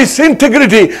prove his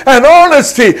integrity and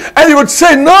honesty, and he would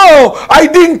say, no, I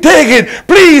didn't take it.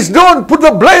 Please don't put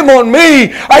the blame on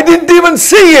me. I didn't even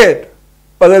see it.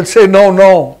 But they'll say,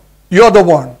 no, you're the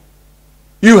one.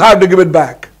 You have to give it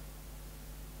back.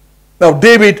 Now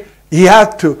David, he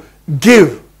had to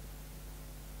give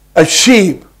a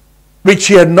sheep which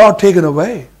he had not taken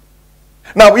away.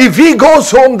 Now if he goes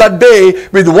home that day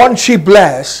with one sheep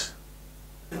less,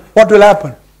 what will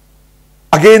happen?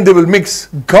 Again they will mix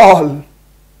gall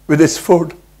with his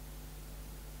food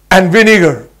and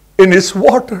vinegar in his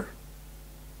water.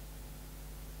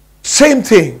 Same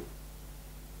thing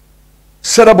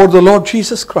said about the Lord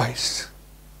Jesus Christ.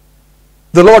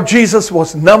 The Lord Jesus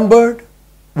was numbered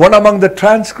one among the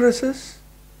transgressors.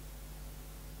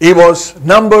 He was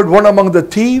numbered one among the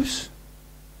thieves.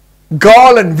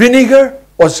 Gall and vinegar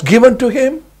was given to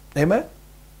him. Amen.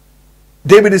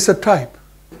 David is a type.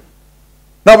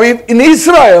 Now in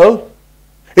Israel,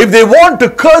 if they want to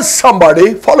curse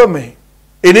somebody, follow me.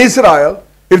 In Israel,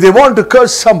 if they want to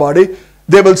curse somebody,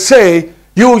 they will say,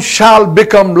 you shall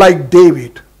become like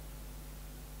David.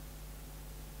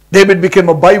 David became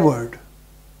a byword.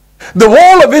 The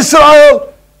whole of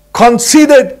Israel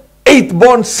considered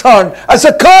eighth-born son as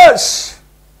a curse.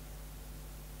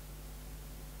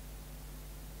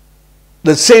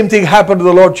 The same thing happened to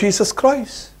the Lord Jesus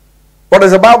Christ. What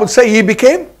does the Bible say? He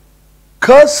became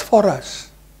curse for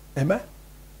us. Amen.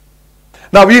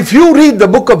 Now if you read the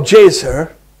book of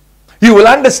Jasher, you will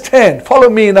understand. Follow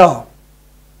me now.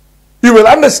 You will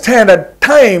understand at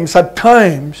times,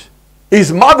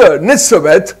 his mother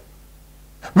Nisbet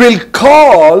will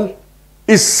call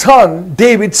his son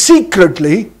David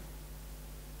secretly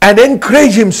and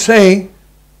encourage him, saying,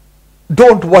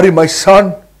 don't worry, my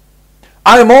son.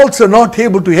 I am also not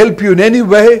able to help you in any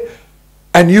way,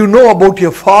 and you know about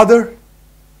your father.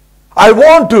 I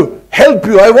want to help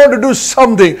you. I want to do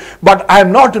something, but I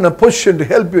am not in a position to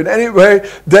help you in any way.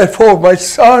 Therefore, my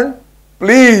son,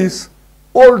 please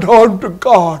hold on to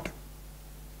God.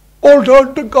 Hold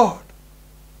on to God.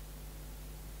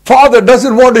 Father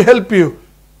doesn't want to help you,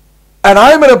 and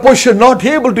I am in a position not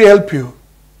able to help you.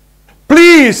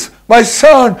 Please, my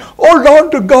son, hold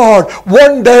on to God.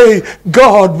 One day,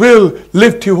 God will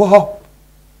lift you up.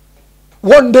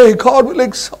 One day, God will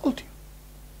exalt you.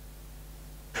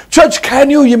 Church, can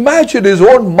you imagine his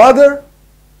own mother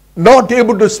not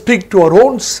able to speak to her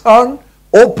own son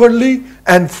openly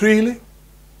and freely?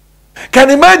 Can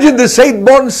you imagine this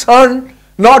 8-born son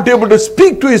not able to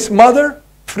speak to his mother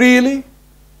freely?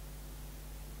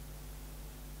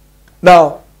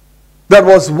 Now, there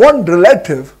was one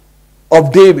relative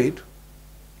of David,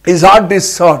 his auntie's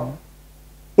son,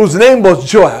 whose name was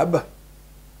Joab.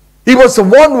 He was the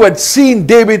one who had seen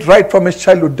David right from his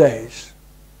childhood days.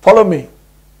 Follow me.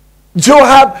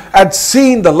 Joab had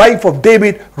seen the life of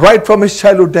David right from his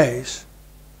childhood days.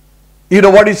 You know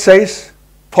what it says?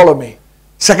 Follow me.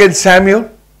 2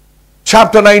 Samuel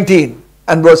chapter 19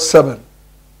 and verse 7.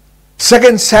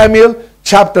 2 Samuel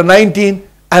chapter 19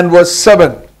 and verse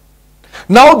 7.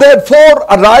 Now therefore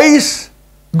arise,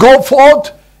 go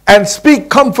forth, and speak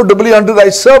comfortably unto thy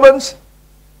servants.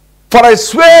 For I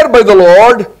swear by the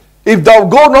Lord, if thou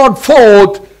go not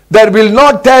forth, there will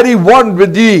not tarry one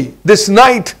with thee this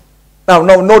night. Now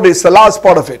notice the last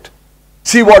part of it.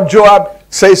 See what Joab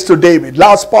says to David.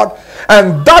 Last part.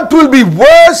 And that will be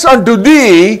worse unto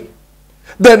thee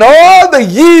than all the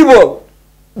evil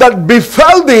that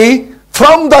befell thee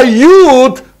from thy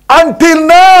youth until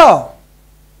now.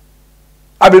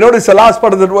 Have you noticed the last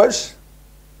part of that verse?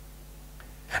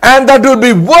 And that will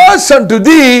be worse unto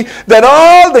thee than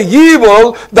all the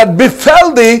evil that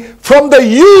befell thee from the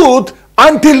youth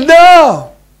until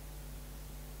now.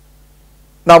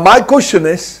 Now my question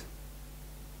is,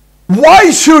 why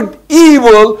should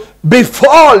evil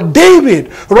befall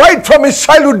David right from his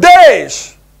childhood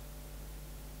days?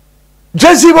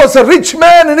 Jesse was a rich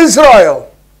man in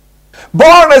Israel,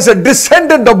 born as a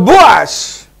descendant of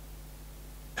Boaz.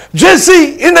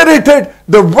 Jesse inherited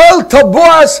the wealth of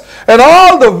Boaz, and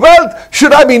all the wealth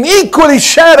should have been equally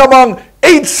shared among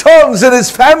 8 sons in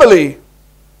his family.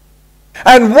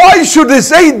 And why should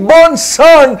this 8-born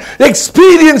son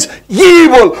experience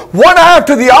evil one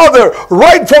after the other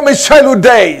right from his childhood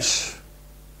days?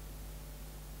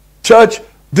 Church,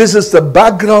 this is the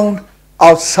background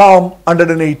of Psalm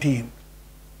 118.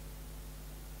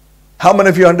 How many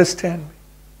of you understand me?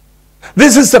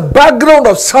 This is the background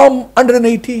of Psalm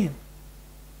 118.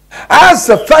 As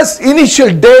the first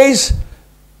initial days,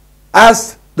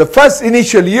 as the first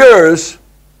initial years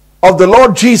of the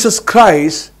Lord Jesus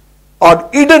Christ are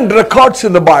hidden records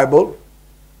in the Bible,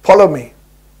 follow me.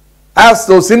 As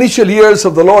those initial years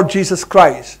of the Lord Jesus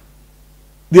Christ,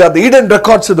 they are the hidden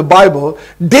records of the Bible.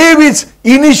 David's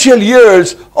initial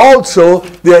years also,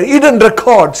 they are hidden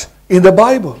records in the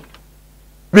Bible.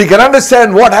 We can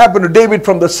understand what happened to David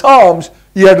from the Psalms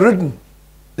he had written.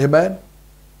 Amen.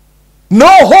 No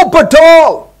hope at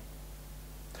all.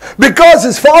 Because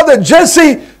his father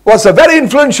Jesse was a very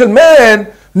influential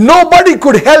man, nobody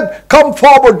could come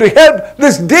forward to help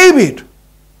this David.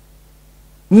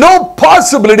 No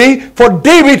possibility for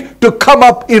David to come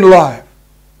up in life.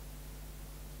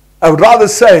 I would rather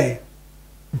say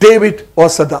David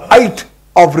was at the height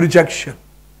of rejection.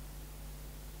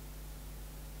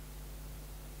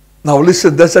 Now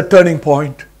listen, there's a turning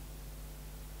point.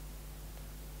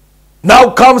 Now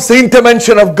comes the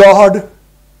intervention of God.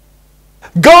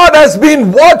 God has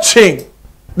been watching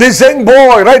this young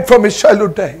boy right from his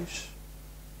childhood days.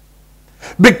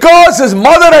 Because his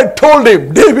mother had told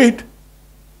him, David,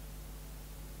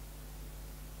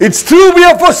 it's true we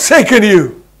have forsaken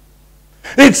you.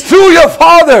 It's true your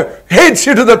father hates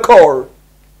you to the core.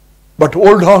 But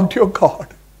hold on to your God.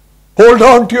 Hold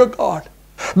on to your God.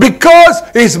 Because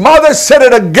his mother said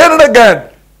it again and again,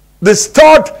 this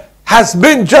thought has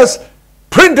been just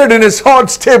printed in his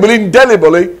heart's table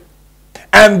indelibly.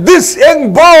 And this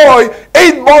young boy,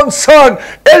 8-born son,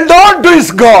 held on to his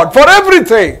God for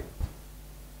everything.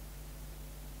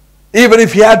 Even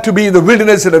if he had to be in the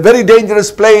wilderness in a very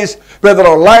dangerous place where there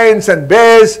are lions and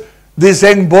bears, this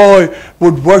young boy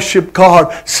would worship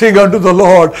God, sing unto the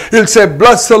Lord. He'll say,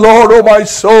 bless the Lord, O my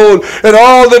soul, and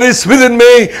all that is within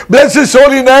me. Bless his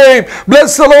holy name.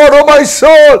 Bless the Lord, O my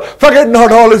soul. Forget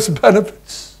not all his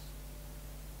benefits.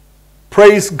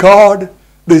 Praise God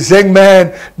this young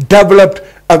man developed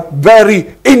a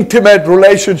very intimate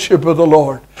relationship with the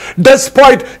Lord.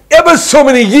 Despite ever so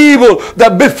many evil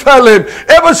that befell him,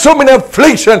 ever so many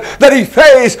affliction that he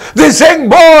faced, this young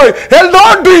boy held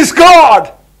on to his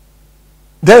God.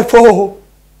 Therefore,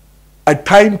 a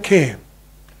time came,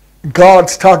 God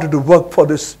started to work for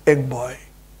this young boy.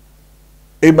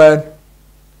 Amen.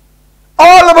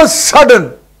 All of a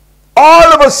sudden,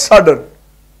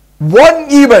 one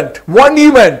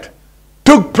event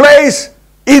took place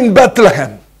in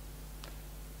Bethlehem.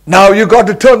 Now you got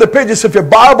to turn the pages of your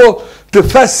Bible to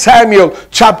 1 Samuel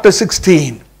chapter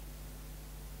 16.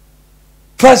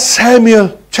 1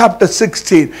 Samuel chapter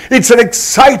 16. It's an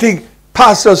exciting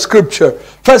passage of scripture.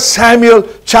 1 Samuel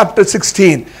chapter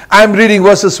 16. I'm reading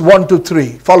verses 1 to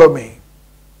 3. Follow me.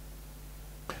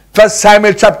 1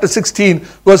 Samuel chapter 16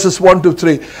 verses 1 to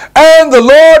 3. And the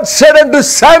Lord said unto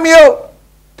Samuel,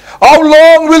 how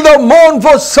long wilt thou mourn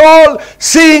for Saul,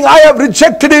 seeing I have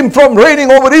rejected him from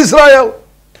reigning over Israel?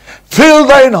 Fill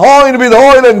thine horn with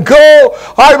oil and go.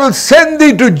 I will send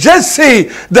thee to Jesse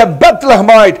the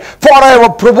Bethlehemite, for I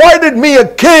have provided me a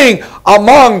king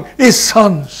among his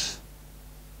sons.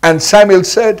 And Samuel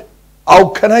said, how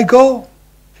can I go?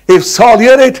 If Saul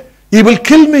hear it, he will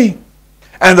kill me.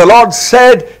 And the Lord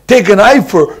said, take an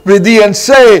heifer with thee and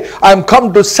say, I am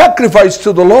come to sacrifice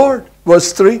to the Lord.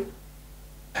 Verse 3.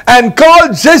 And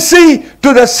call Jesse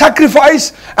to the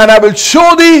sacrifice, and I will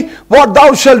show thee what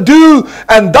thou shalt do,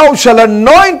 and thou shalt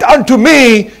anoint unto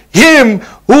me him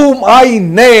whom I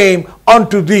name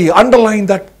unto thee. Underline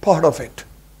that part of it.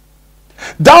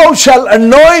 Thou shalt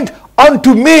anoint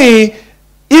unto me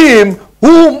him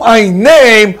whom I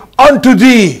name unto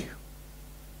thee.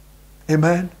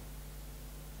 Amen.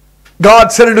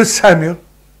 God said unto Samuel,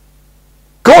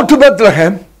 go to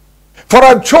Bethlehem, for I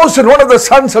have chosen one of the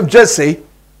sons of Jesse,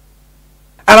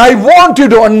 and I want you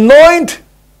to anoint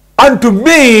unto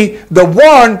me the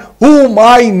one whom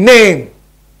I name.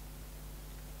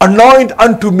 Anoint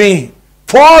unto me.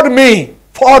 For me.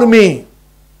 For me.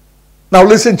 Now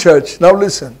listen, church. Now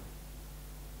listen.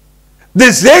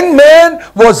 This young man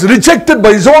was rejected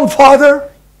by his own father.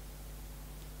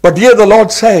 But here the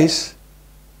Lord says,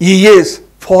 he is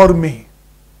for me.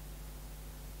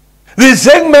 This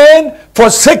young man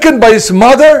forsaken by his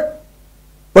mother.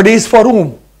 But he is for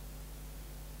whom?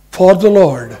 For the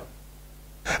Lord.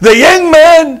 The young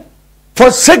man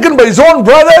forsaken by his own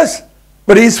brothers,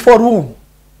 but he is for whom?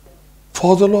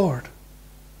 For the Lord.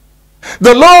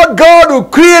 The Lord God who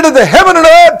created the heaven and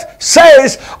earth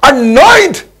says,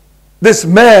 anoint this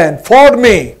man for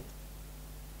me.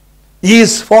 He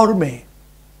is for me.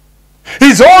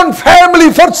 His own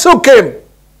family forsook him.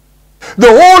 The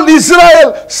whole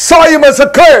Israel saw him as a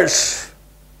curse.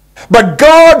 But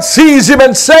God sees him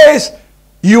and says,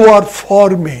 you are for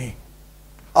me.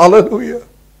 Hallelujah.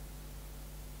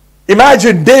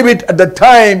 Imagine David at the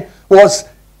time was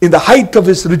in the height of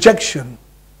his rejection.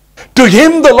 To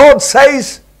him the Lord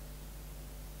says,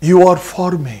 you are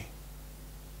for me.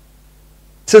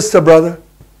 Sister, brother,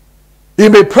 you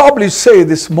may probably say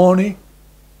this morning,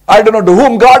 I don't know to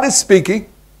whom God is speaking.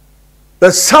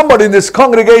 There's somebody in this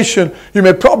congregation, you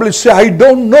may probably say, I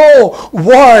don't know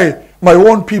why my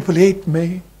own people hate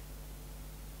me.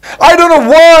 I don't know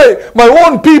why my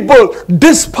own people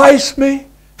despise me,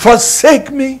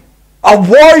 forsake me,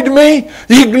 avoid me,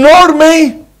 ignore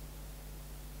me.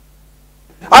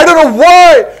 I don't know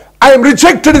why I am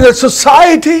rejected in the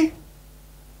society,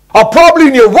 or probably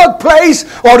in your workplace,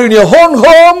 or in your own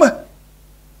home.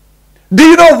 Do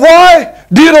you know why?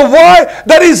 Do you know why?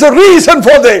 There is a reason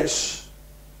for this.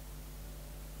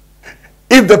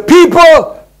 If the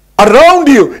people around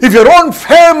you, if your own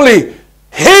family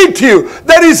hate you,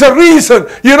 there is a reason.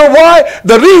 You know why?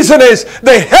 The reason is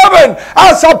the heaven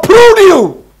has approved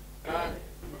you.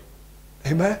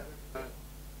 Amen.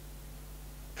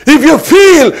 If you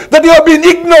feel that you have been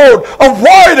ignored,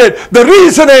 avoided, the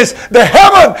reason is the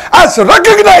heaven has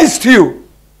recognized you.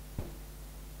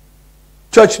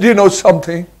 Church, do you know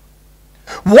something?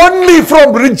 Only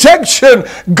from rejection,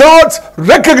 God's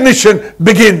recognition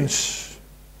begins.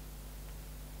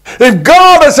 If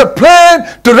God has a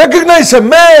plan to recognize a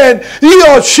man, he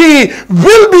or she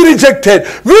will be rejected,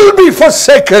 will be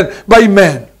forsaken by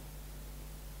men.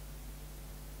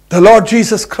 The Lord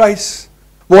Jesus Christ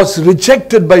was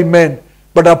rejected by men,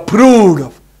 but approved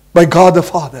of by God the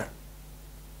Father.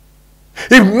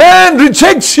 If man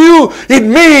rejects you, it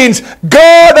means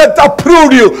God hath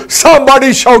approved you.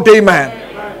 Somebody shout amen.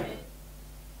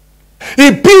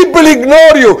 If people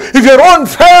ignore you, if your own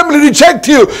family reject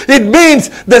you, it means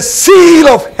the seal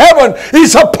of heaven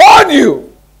is upon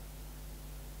you.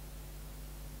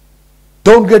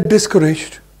 Don't get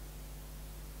discouraged.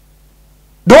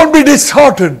 Don't be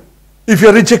disheartened if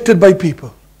you're rejected by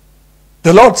people.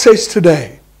 The Lord says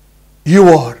today, you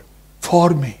are for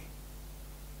me.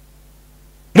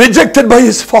 Rejected by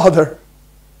his father,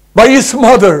 by his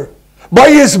mother, by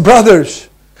his brothers.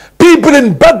 People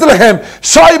in Bethlehem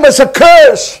saw him as a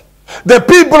curse. The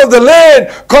people of the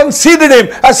land considered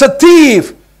him as a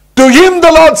thief. To him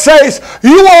the Lord says,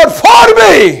 you are for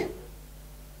me.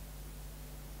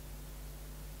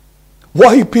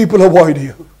 Why people avoid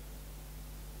you?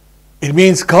 It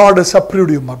means God has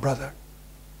approved you, my brother.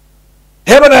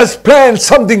 Heaven has planned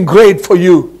something great for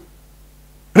you.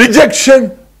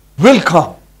 Rejection will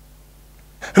come.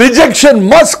 Rejection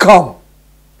must come.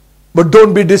 But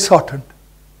don't be disheartened.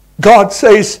 God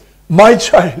says, my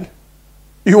child,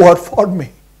 you are for me.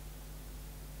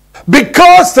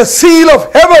 Because the seal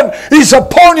of heaven is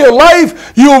upon your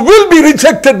life, you will be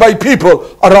rejected by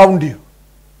people around you.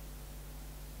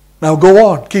 Now go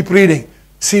on, keep reading.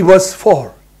 See verse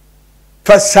 4.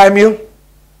 1 Samuel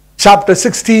chapter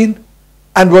 16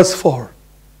 and verse 4.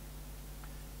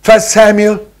 1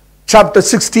 Samuel chapter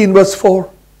 16 verse 4.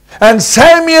 And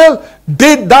Samuel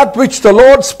did that which the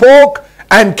Lord spoke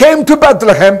and came to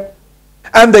Bethlehem.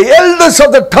 And the elders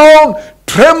of the town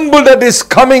trembled at his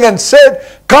coming and said,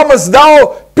 comest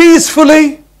thou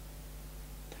peacefully?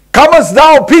 Comest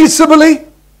thou peaceably?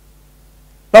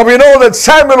 Now we know that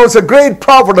Samuel was a great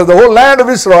prophet of the whole land of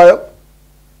Israel.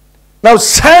 Now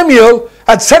Samuel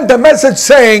had sent a message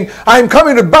saying, I am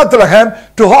coming to Bethlehem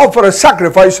to offer a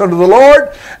sacrifice unto the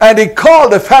Lord. And he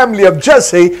called the family of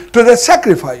Jesse to the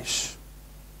sacrifice.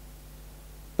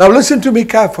 Now listen to me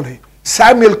carefully.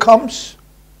 Samuel comes.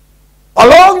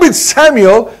 Along with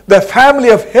Samuel, the family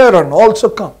of Aaron also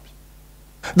comes.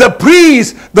 The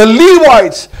priests, the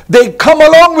Levites, they come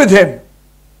along with him.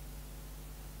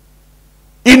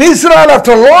 In Israel,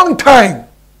 after a long time,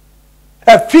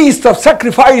 a feast of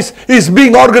sacrifice is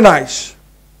being organized.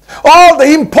 All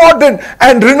the important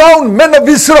and renowned men of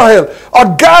Israel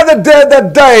are gathered there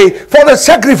that day for the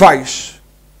sacrifice.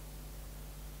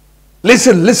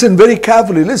 Listen very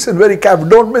carefully. Listen very carefully.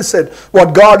 Don't miss it.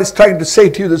 What God is trying to say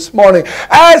to you this morning.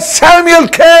 As Samuel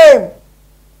came,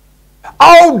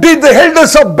 how did the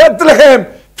elders of Bethlehem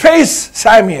face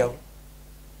Samuel?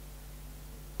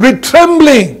 With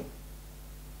trembling.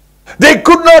 They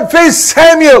could not face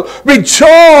Samuel with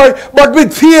joy, but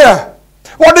with fear.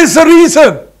 What is the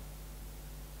reason?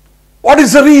 What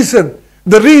is the reason?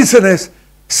 The reason is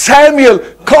Samuel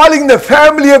calling the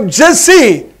family of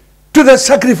Jesse to the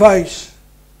sacrifice.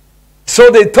 So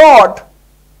they thought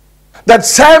that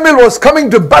Samuel was coming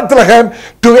to Bethlehem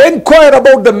to inquire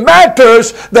about the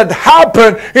matters that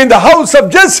happened in the house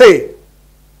of Jesse.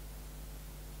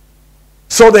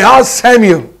 So they asked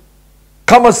Samuel,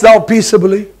 comest thou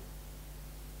peaceably?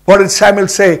 What did Samuel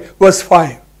say? Verse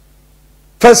 5.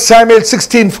 1 Samuel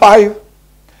 16:5.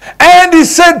 And he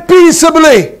said,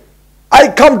 peaceably, I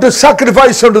come to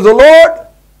sacrifice unto the Lord.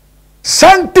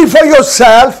 Sanctify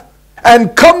yourself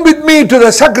and come with me to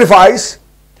the sacrifice.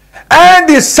 And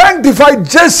he sanctified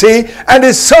Jesse and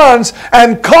his sons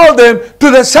and called them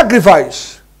to the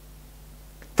sacrifice.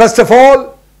 First of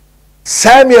all,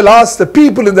 Samuel asked the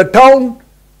people in the town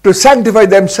to sanctify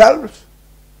themselves.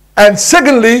 And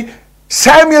secondly,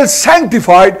 Samuel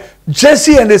sanctified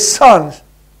Jesse and his sons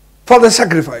for the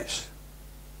sacrifice.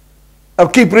 Now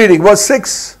keep reading, verse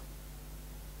 6.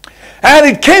 And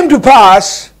it came to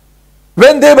pass,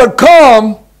 when they were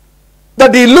come,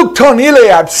 that he looked on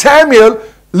Eliab. Samuel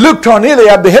looked on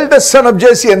Eliab, the eldest son of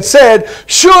Jesse, and said,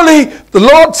 surely the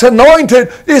Lord's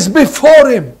anointed is before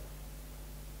him.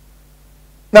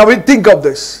 Now we think of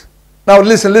this. Now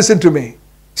listen to me.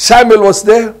 Samuel was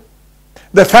there.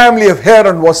 The family of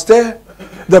Aaron was there.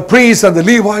 The priests and the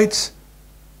Levites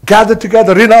gathered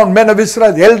together, renowned men of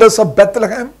Israel, the elders of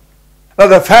Bethlehem. Now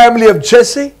the family of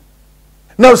Jesse.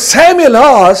 Now Samuel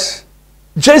asked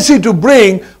Jesse to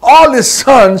bring all his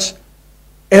sons,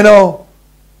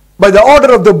 by the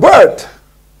order of the birth.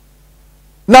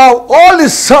 Now all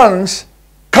his sons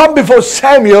come before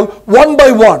Samuel one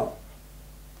by one.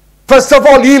 First of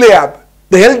all, Eliab,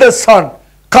 the eldest son,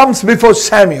 comes before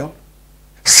Samuel.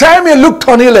 Samuel looked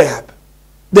on Eliab,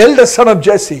 the eldest son of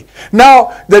Jesse.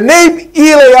 Now the name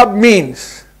Eliab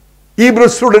means, Hebrew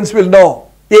students will know,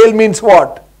 El means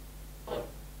what?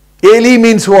 Eli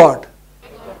means what?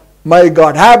 My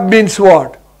God. Ab means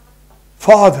what?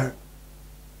 Father.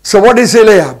 So what is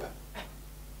Eliab?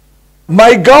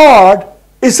 My God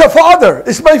is a father.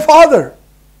 Is my father.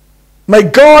 My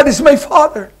God is my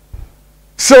father.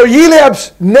 So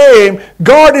Eliab's name,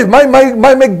 God is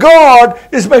my God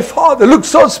is my father. Looks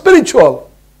so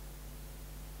spiritual.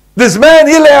 This man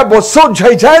Eliab was so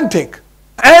gigantic,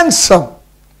 handsome,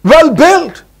 well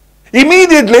built.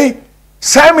 Immediately,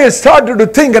 Samuel started to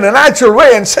think in a natural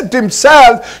way and said to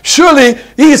himself, surely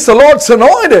he is the Lord's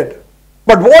anointed.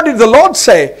 But what did the Lord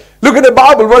say? Look at the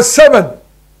Bible, verse 7.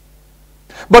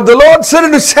 But the Lord said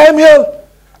unto Samuel,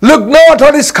 look not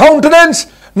on his countenance,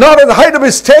 nor on the height of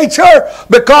his stature,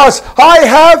 because I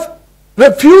have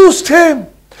refused him.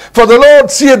 For the Lord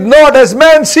seeth not as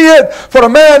man seeth, for a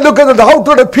man looketh at the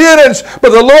outward appearance,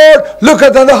 but the Lord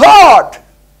looketh on the heart.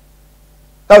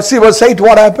 Now see verse 8,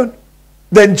 what happened?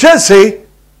 Then Jesse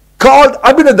called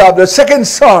Abinadab, the second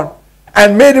son,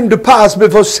 and made him to pass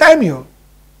before Samuel.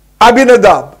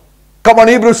 Abinadab. Come on,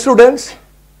 Hebrew students.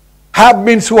 Hab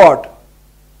means what?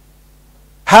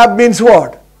 Hab means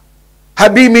what?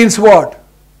 Habi means what?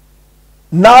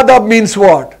 Nadab means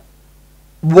what?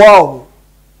 Wow.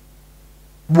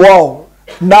 Wow.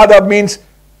 Nadab means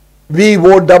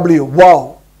V-O-W.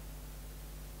 Wow.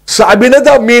 So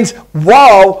Abinadab means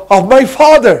wow of my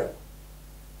father.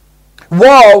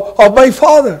 Wow of my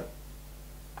father.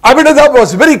 Abinadab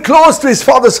was very close to his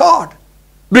father's heart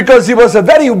because he was a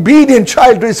very obedient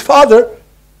child to his father,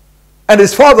 and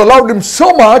his father loved him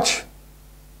so much,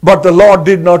 but the Lord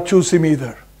did not choose him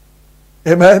either.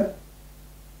 Amen.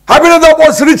 Abinadab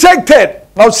was rejected.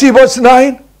 Now see verse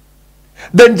 9.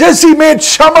 Then Jesse made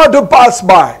Shammah to pass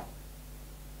by.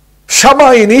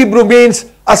 Shammah in Hebrew means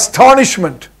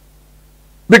astonishment,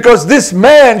 because this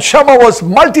man, Shammah, was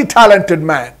multi-talented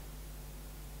man.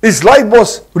 His life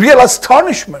was real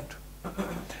astonishment.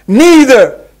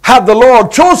 Neither had the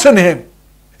Lord chosen him.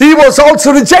 He was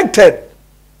also rejected.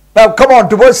 Now come on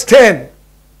to verse 10.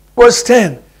 Verse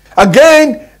 10.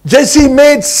 Again, Jesse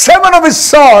made 7 of his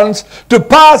sons to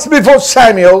pass before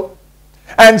Samuel.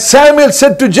 And Samuel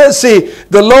said to Jesse,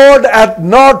 the Lord hath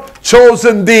not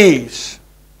chosen these.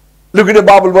 Look at the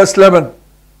Bible, verse 11.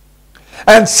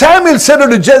 And Samuel said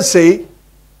unto Jesse,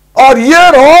 are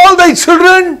here all thy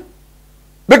children?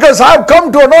 Because I have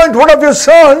come to anoint one of your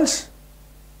sons.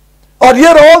 Are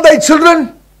here all thy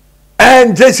children?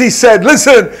 And Jesse said,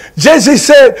 listen, Jesse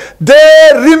said,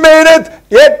 there remaineth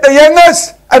yet the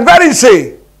youngest. And where is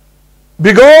he?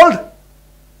 Behold,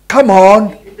 come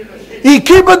on, he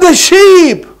keepeth the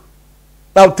sheep.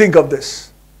 Now think of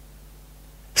this.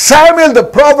 Samuel, the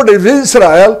prophet of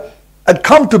Israel, had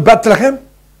come to Bethlehem.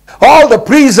 All the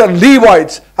priests and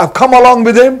Levites have come along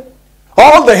with him.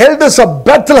 All the elders of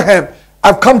Bethlehem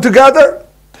have come together.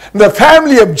 The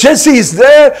family of Jesse is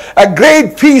there. A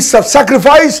great feast of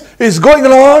sacrifice is going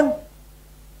on.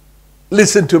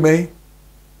 Listen to me.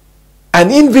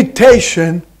 An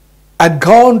invitation had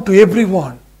gone to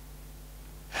everyone.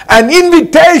 An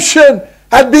invitation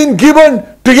had been given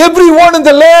to everyone in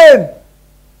the land.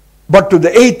 But to the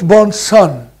 8th born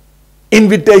son,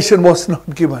 invitation was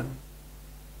not given.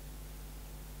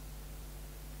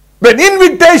 When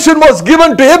invitation was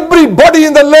given to everybody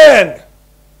in the land,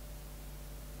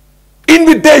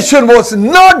 invitation was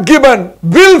not given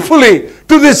willfully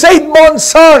to this 8th born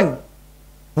son.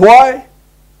 Why?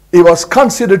 He was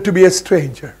considered to be a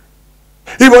stranger.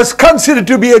 He was considered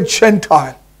to be a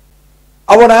Gentile.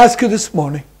 I want to ask you this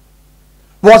morning,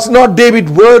 was not David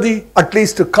worthy at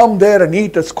least to come there and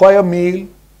eat a square meal?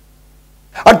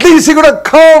 At least he could have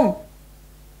come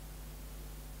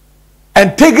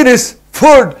and taken his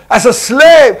food as a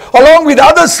slave along with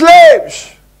other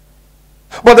slaves.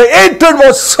 But the hatred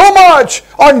was so much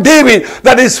on David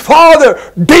that his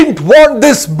father didn't want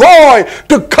this boy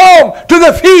to come to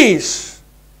the feast,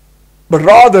 but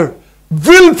rather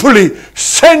willfully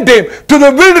sent him to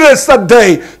the wilderness that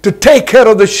day to take care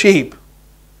of the sheep.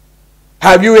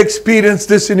 Have you experienced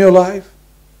this in your life?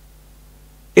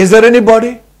 Is there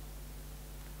anybody?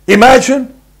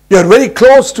 Imagine you're very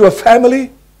close to a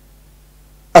family.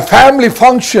 A family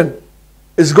function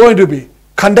is going to be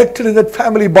conducted in that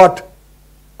family, but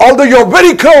although you're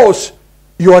very close,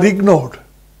 you are ignored.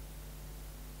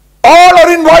 All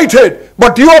are invited,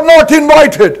 but you are not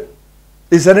invited.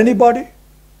 Is there anybody?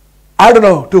 I don't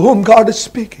know to whom God is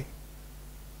speaking.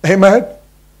 Amen.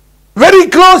 Very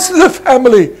close to the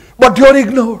family, but you are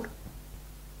ignored.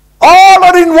 All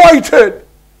are invited.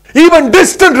 Even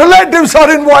distant relatives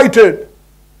are invited.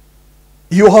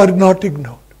 You are not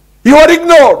ignored. You are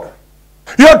ignored.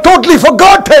 You are totally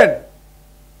forgotten.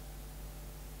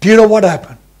 Do you know what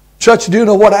happened? Church, do you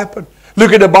know what happened?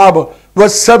 Look at the Bible,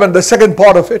 verse 7, the second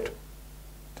part of it.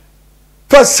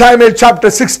 1 Samuel chapter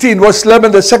 16, verse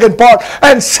 11, the second part.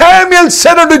 And Samuel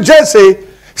said unto Jesse,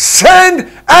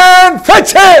 send and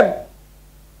fetch him.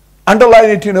 Underline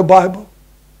it in the Bible.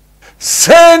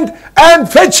 Send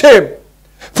and fetch him.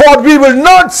 For we will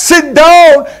not sit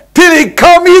down till he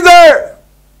come either.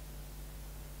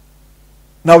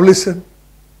 Now listen.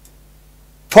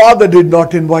 Father did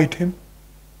not invite him.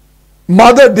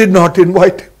 Mother did not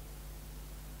invite him.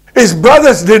 His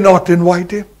brothers did not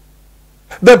invite him.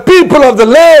 The people of the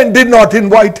land did not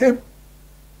invite him.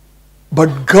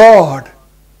 But God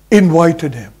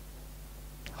invited him.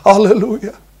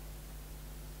 Hallelujah.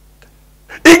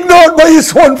 Ignored by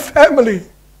his own family.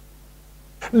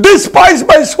 Despised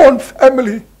by his own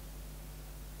family.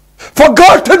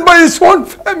 Forgotten by his own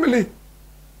family.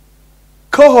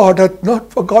 God hath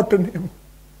not forgotten him.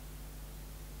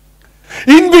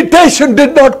 Invitation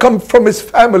did not come from his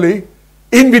family.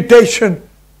 Invitation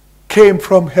came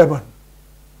from heaven.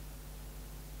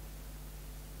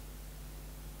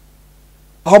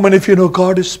 How many of you know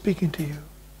God is speaking to you?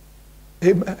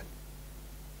 Amen.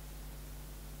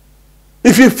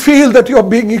 If you feel that you are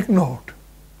being ignored,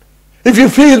 if you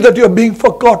feel that you are being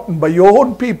forgotten by your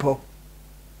own people,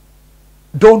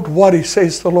 don't worry,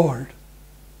 says the Lord.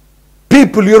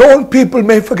 People, your own people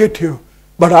may forget you,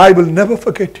 but I will never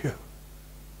forget you.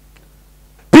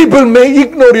 People may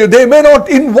ignore you, they may not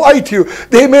invite you,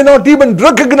 they may not even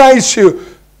recognize you,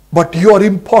 but you are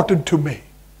important to me,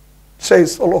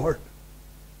 says the Lord.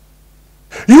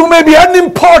 You may be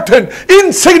unimportant,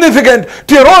 insignificant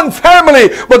to your own family,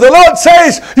 but the Lord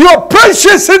says, you are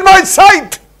precious in my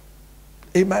sight.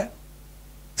 Amen.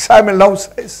 Samuel now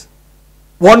says,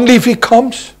 only if he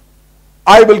comes,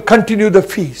 I will continue the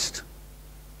feast.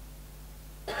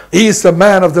 He is the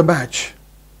man of the match.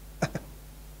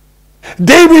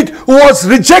 David, who was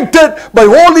rejected by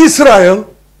all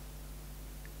Israel,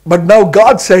 but now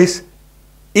God says,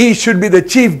 he should be the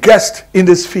chief guest in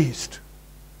this feast.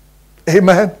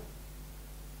 Amen.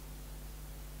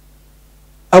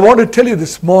 I want to tell you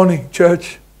this morning,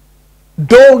 church,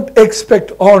 don't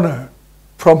expect honor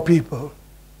from people.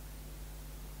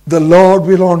 The Lord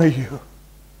will honor you.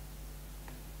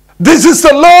 This is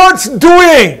the Lord's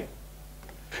doing.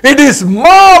 It is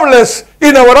marvelous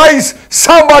in our eyes.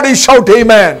 Somebody shout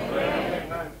amen.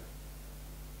 Amen.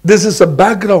 This is the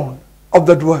background of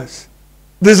that verse.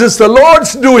 This is the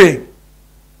Lord's doing.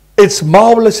 It's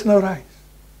marvelous in our eyes.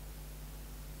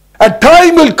 A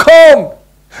time will come,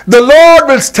 the Lord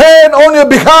will stand on your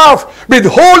behalf with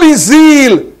holy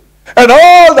zeal, and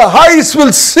all the eyes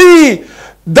will see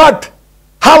that,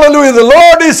 hallelujah, the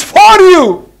Lord is for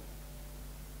you.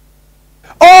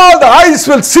 All the eyes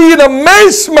will see in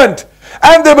amazement,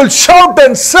 and they will shout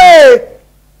and say,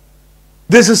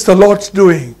 this is the Lord's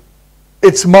doing.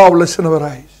 It's marvelous in our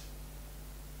eyes.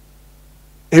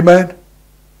 Amen.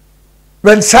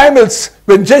 When Samuel said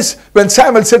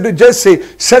to Jesse,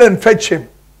 send and fetch him.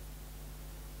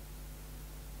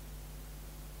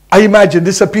 I imagine,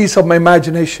 this is a piece of my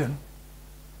imagination.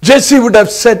 Jesse would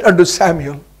have said unto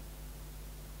Samuel,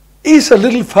 he's a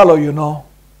little fellow, you know.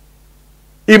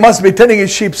 He must be tending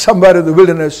his sheep somewhere in the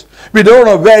wilderness. We don't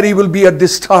know where he will be at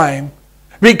this time.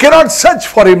 We cannot search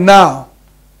for him now.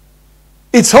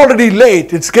 It's already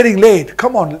late. It's getting late.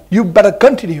 Come on, you better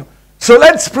continue. So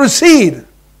let's proceed.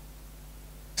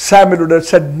 Samuel would have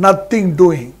said, nothing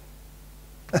doing.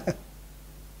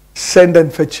 Send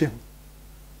and fetch him.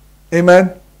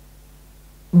 Amen.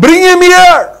 Bring him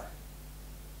here.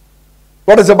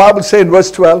 What does the Bible say in verse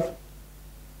 12?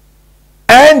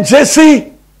 And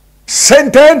Jesse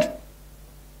sent and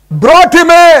brought him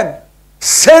in.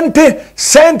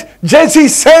 Jesse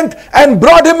sent and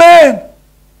brought him in.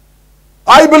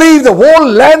 I believe the whole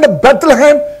land of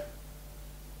Bethlehem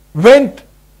went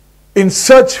in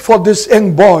search for this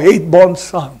young boy, 8th-born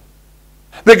son.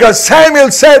 Because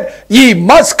Samuel said, ye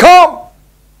must come.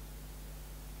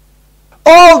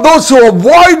 All those who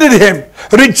avoided him,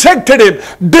 rejected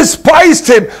him, despised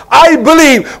him, I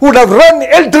believe would have run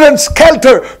helter and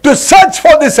skelter to search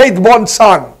for this 8th-born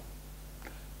son.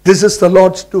 This is the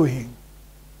Lord's doing.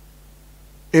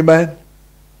 Amen.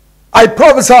 I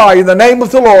prophesy in the name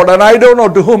of the Lord, and I don't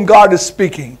know to whom God is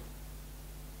speaking.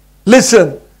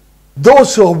 Listen.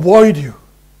 Those who avoid you,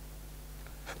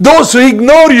 those who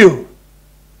ignore you,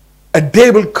 a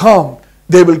day will come,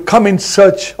 they will come in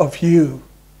search of you.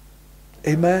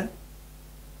 Amen.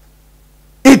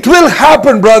 It will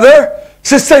happen, brother.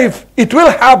 Sister, it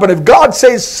will happen. If God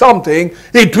says something,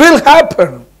 it will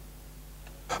happen.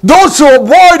 Those who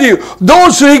avoid you,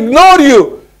 those who ignore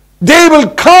you, they will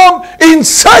come in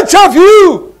search of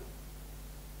you.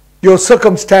 Your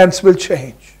circumstance will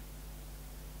change.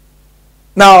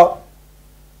 Now,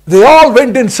 they all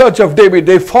went in search of David.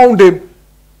 They found him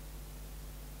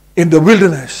in the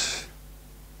wilderness.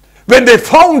 When they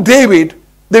found David,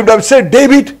 they would have said,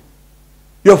 David,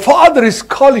 your father is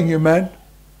calling you, man.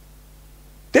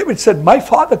 David said, my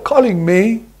father calling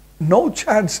me? No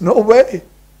chance, no way.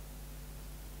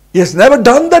 He has never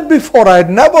done that before. I had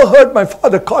never heard my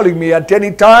father calling me at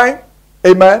any time.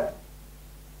 Amen.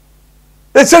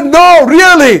 They said, no,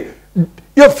 really,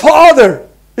 your father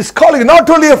is calling. Not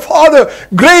only your father,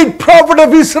 great prophet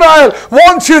of Israel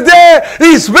wants you there.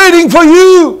 He is waiting for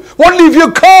you. Only if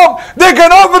you come, they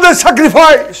can offer the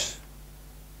sacrifice.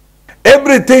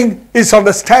 Everything is on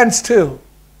the standstill.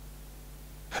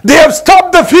 They have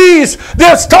stopped the feast. They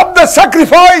have stopped the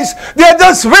sacrifice. They are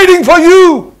just waiting for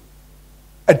you.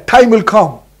 A time will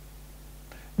come.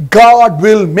 God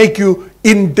will make you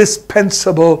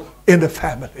indispensable in the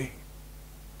family.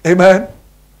 Amen.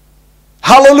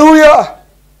 Hallelujah.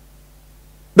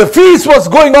 The feast was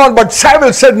going on, but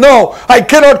Samuel said, no, I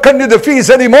cannot continue the feast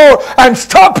anymore. I'm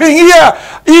stopping here.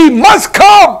 He must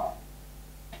come.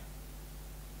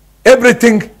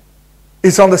 Everything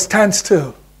is on the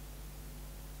standstill.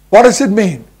 What does it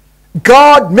mean?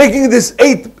 God making this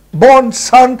 8th born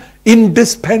son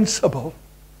indispensable.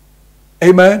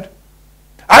 Amen.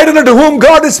 I don't know to whom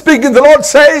God is speaking. The Lord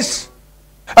says,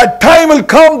 a time will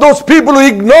come, those people who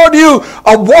ignored you,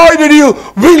 avoided you,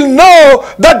 will know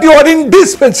that you are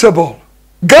indispensable.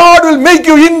 God will make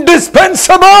you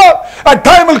indispensable. A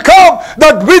time will come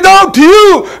that without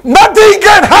you, nothing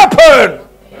can happen.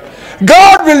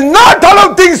 God will not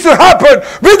allow things to happen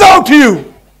without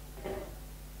you.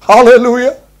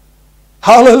 Hallelujah.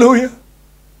 Hallelujah.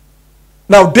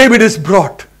 Now David is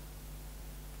brought.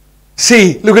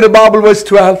 See, look at the Bible, verse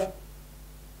 12.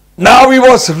 Now he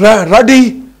was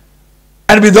ruddy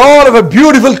and with all of a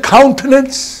beautiful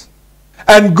countenance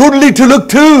and goodly to look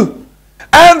to.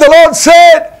 And the Lord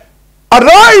said,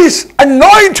 arise,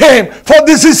 anoint him, for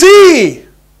this is he.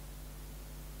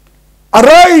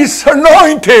 Arise,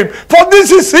 anoint him, for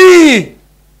this is he.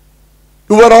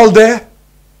 Who were all there?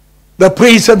 The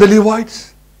priests and the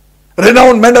Levites,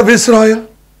 renowned men of Israel,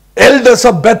 elders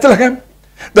of Bethlehem,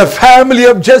 the family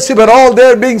of Jesse were all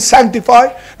there being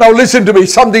sanctified. Now listen to me,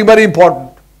 something very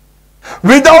important.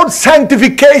 Without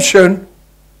sanctification,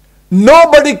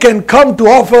 nobody can come to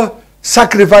offer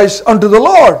sacrifice unto the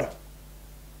Lord.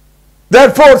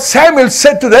 Therefore Samuel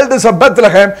said to the elders of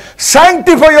Bethlehem,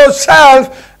 sanctify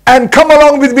yourself and come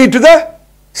along with me to the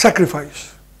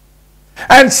sacrifice.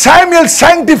 And Samuel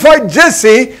sanctified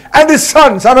Jesse and his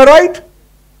sons. Am I right?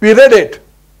 We read it.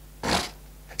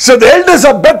 So the elders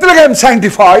of Bethlehem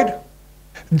sanctified.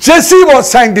 Jesse was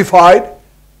sanctified.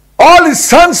 All his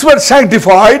sons were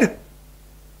sanctified.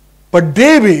 But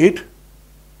David,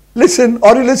 listen,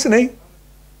 are you listening?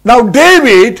 Now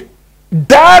David,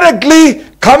 directly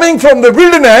coming from the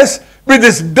wilderness with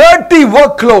his dirty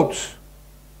work clothes,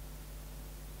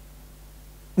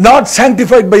 not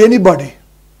sanctified by anybody.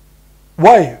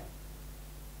 Why?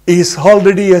 He is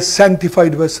already a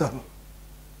sanctified vessel.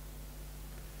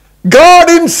 God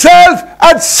himself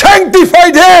had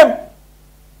sanctified him.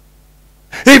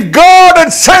 If God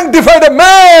had sanctified a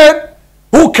man,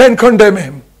 who can condemn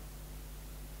him?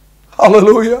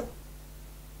 Hallelujah.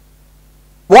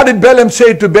 What did Balaam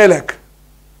say to Balak?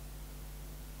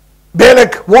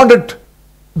 Balak wanted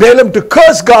Balaam to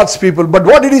curse God's people, but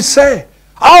what did he say?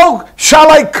 How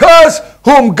shall I curse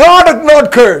whom God hath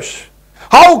not cursed?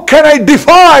 How can I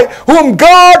defy whom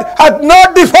God hath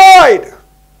not defied?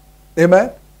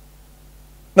 Amen.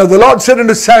 Now the Lord said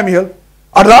unto Samuel,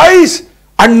 arise,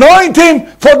 anoint him,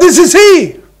 for this is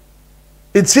he.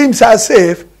 It seems as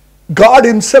if God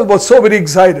himself was so very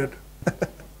excited.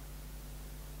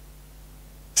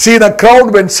 See, in a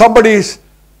crowd, when somebody is,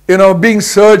 being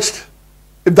searched,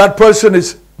 if that person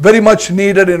is very much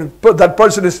needed and that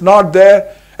person is not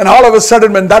there, and all of a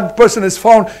sudden when that person is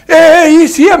found, hey,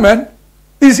 he's here, man.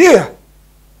 He's here.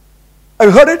 Have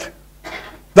you heard it?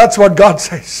 That's what God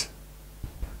says.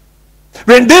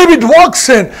 When David walks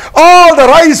in, all the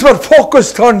eyes were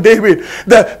focused on David.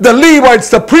 The Levites,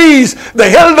 the priests, the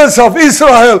elders of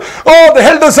Israel, all the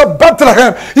elders of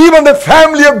Bethlehem, even the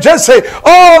family of Jesse,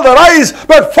 all their eyes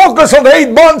were focused on the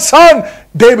 8th-born son.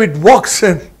 David walks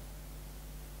in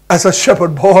as a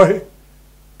shepherd boy.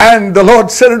 And the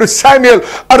Lord said unto Samuel,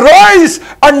 arise,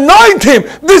 anoint him,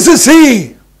 this is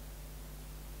he.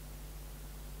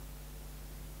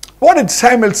 What did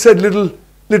Samuel say little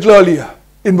earlier?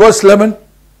 In verse 11,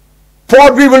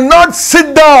 for we will not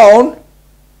sit down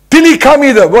till he come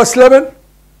hither. Verse 11,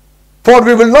 for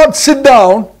we will not sit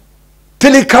down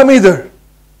till he come hither.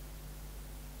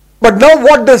 But now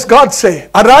what does God say?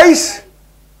 Arise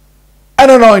and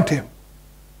anoint him.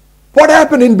 What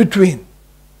happened in between?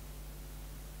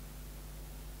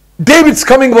 David's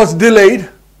coming was delayed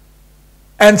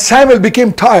and Samuel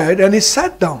became tired and he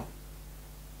sat down.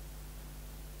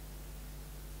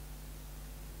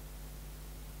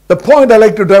 The point I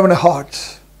like to drive in our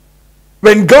hearts,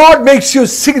 When God makes you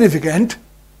significant,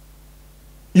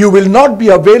 you will not be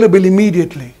available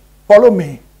immediately. Follow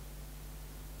me.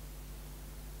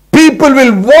 People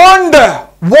will wander,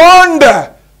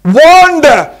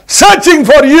 searching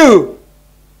for you.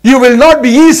 You will not be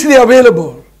easily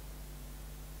available.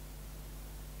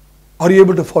 Are you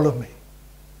able to follow me?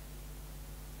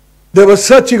 They were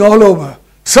searching all over,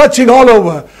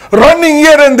 running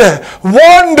here and there,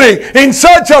 wandering in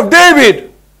search of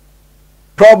David.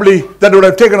 Probably that would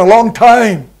have taken a long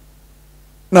time.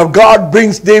 Now God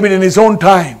brings David in his own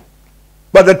time.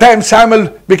 By the time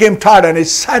Samuel became tired and he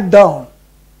sat down,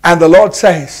 and the Lord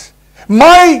says,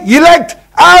 my elect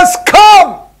has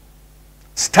come.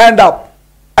 Stand up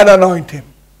and anoint him.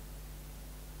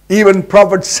 Even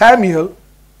Prophet Samuel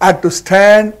had to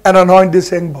stand and anoint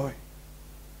this young boy.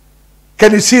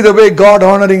 Can you see the way God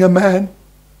honoring a man?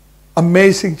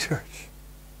 Amazing, church.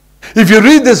 If you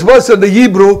read this verse in the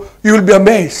Hebrew, you will be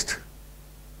amazed.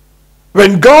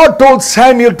 When God told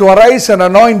Samuel to arise and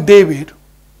anoint David,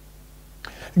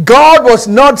 God was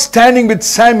not standing with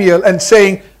Samuel and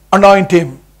saying, anoint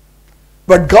him.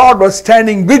 But God was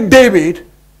standing with David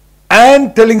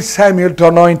and telling Samuel to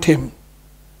anoint him.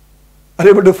 Are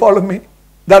you able to follow me?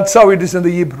 That's how it is in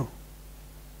the Hebrew.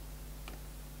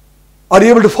 Are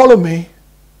you able to follow me?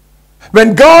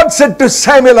 When God said to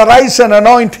Samuel, arise and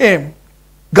anoint him,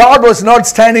 God was not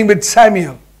standing with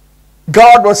Samuel.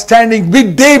 God was standing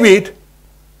with David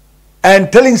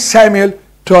and telling Samuel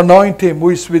to anoint him who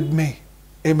is with me.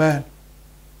 Amen.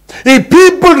 If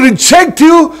people reject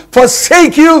you,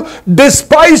 forsake you,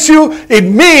 despise you, it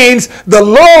means the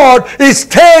Lord is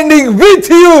standing with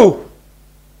you.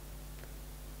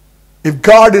 If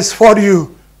God is for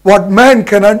you, what man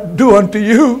cannot do unto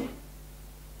you?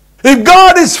 If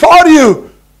God is for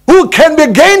you, who can be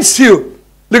against you?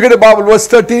 Look at the Bible, verse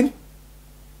 13.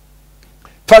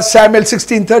 1 Samuel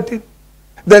 16:13.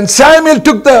 Then Samuel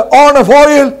took the horn of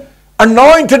oil,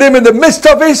 anointed him in the midst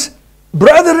of his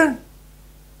brethren.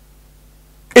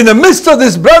 In the midst of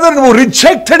his brethren who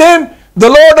rejected him, the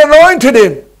Lord anointed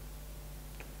him.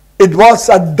 It was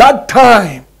at that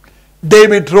time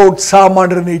David wrote Psalm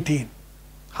 118.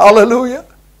 Hallelujah.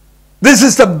 This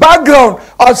is the background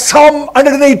of Psalm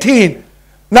 118.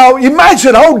 Now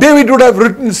imagine how David would have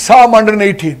written Psalm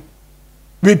 118.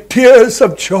 With tears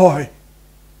of joy,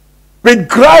 with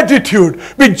gratitude,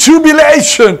 with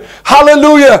jubilation.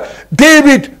 Hallelujah.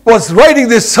 David was writing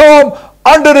this Psalm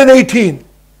 118.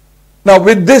 Now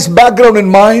with this background in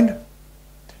mind,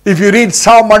 if you read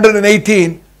Psalm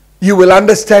 118, you will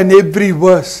understand every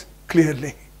verse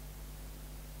clearly.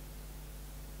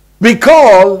 We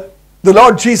call the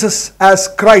Lord Jesus as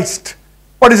Christ.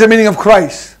 What is the meaning of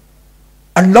Christ?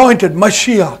 Anointed,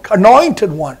 Mashiach,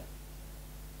 anointed one.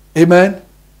 Amen.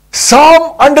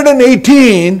 Psalm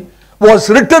 118 was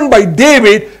written by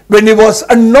David when he was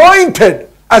anointed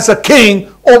as a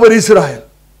king over Israel.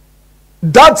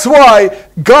 That's why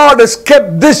God has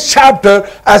kept this chapter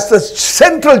as the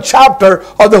central chapter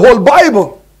of the whole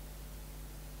Bible.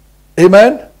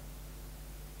 Amen.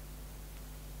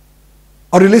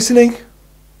 Are you listening?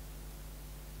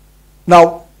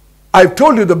 Now, I've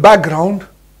told you the background.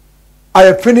 I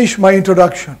have finished my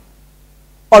introduction.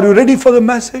 Are you ready for the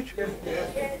message?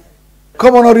 Yes.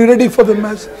 Come on, are you ready for the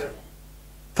message?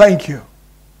 Thank you.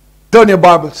 Turn your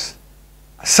Bibles.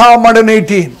 Psalm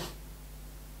 118.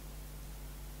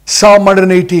 Psalm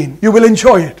 118. You will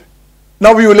enjoy it.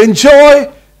 Now we will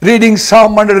enjoy reading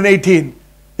Psalm 118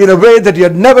 in a way that you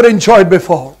had never enjoyed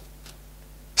before.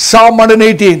 Psalm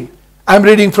 118. I'm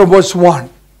reading from verse 1.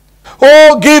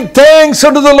 Oh, give thanks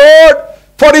unto the Lord,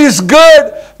 for he is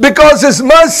good, because his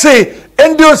mercy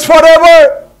endures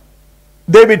forever.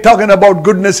 David talking about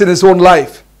goodness in his own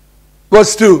life.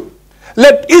 Verse 2.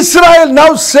 Let Israel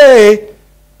now say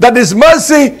that his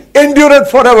mercy endureth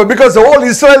forever, because the whole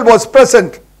Israel was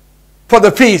present for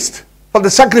the feast, for the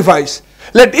sacrifice.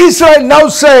 Let Israel now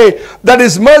say that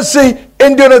his mercy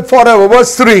endureth forever.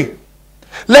 Verse 3.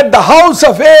 Let the house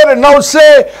of Aaron now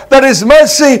say that his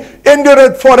mercy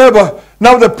endureth forever.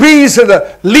 Now the priests and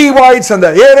the Levites and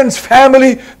the Aaron's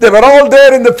family, they were all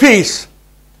there in the feast.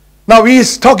 Now he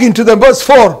is talking to them. Verse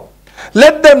 4.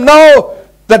 Let them now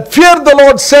that fear the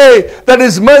Lord say that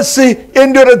his mercy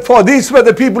endureth for. These were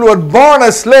the people who were born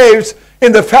as slaves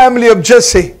in the family of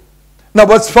Jesse. Now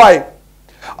verse 5.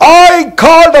 I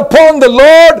called upon the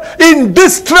Lord in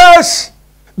distress.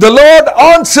 The Lord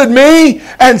answered me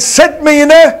and set me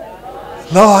in a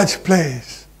large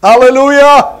place.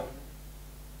 Hallelujah.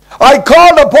 I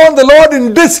called upon the Lord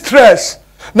in distress.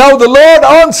 Now the Lord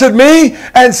answered me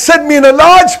and set me in a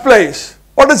large place.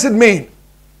 What does it mean?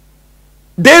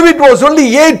 David was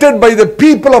only hated by the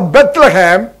people of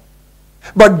Bethlehem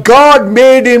but God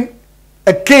made him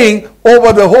a king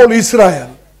over the whole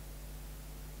Israel.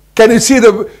 Can you see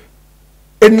the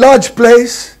enlarged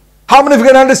place? How many of you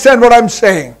can understand what I'm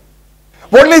saying?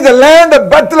 Only the land of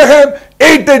Bethlehem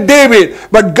hated David,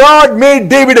 but God made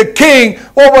David a king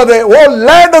over the whole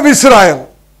land of Israel.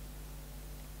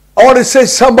 I want to say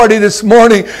somebody this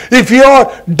morning, if you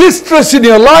are distressed in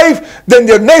your life, then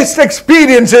your next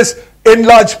experience is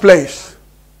enlarged place.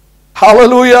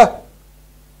 Hallelujah.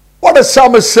 What does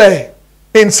Psalmist say?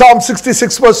 In Psalm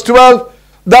 66 verse 12,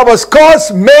 thou hast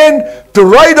caused men to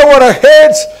ride over our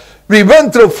heads. We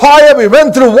went through fire, we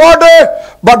went through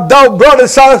water, but thou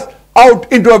broughtest us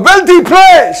out into a wealthy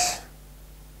place.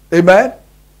 Amen.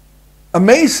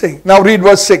 Amazing. Now read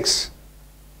verse 6.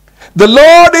 The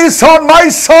Lord is on my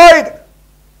side.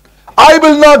 I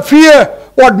will not fear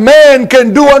what man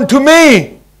can do unto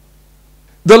me.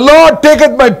 The Lord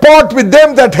taketh my part with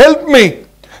them that help me.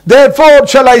 Therefore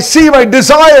shall I see my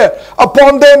desire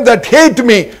upon them that hate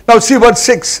me. Now see verse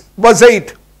 6, verse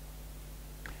 8.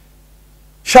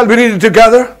 Shall we read it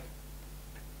together?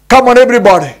 Come on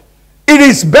everybody. It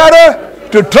is better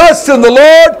to trust in the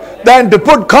Lord than to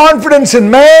put confidence in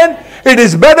man. It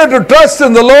is better to trust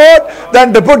in the Lord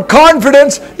than to put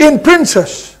confidence in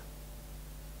princes.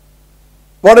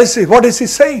 What is he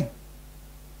saying?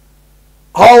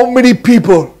 How many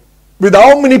people, with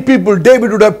how many people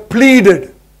David would have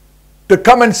pleaded to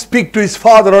come and speak to his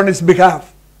father on his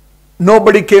behalf?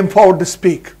 Nobody came forward to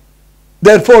speak.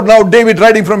 Therefore, now David,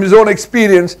 writing from his own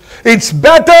experience, it's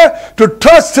better to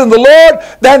trust in the Lord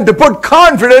than to put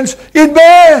confidence in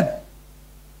man.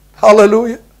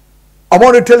 Hallelujah. I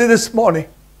want to tell you this morning,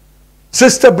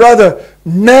 sister, brother,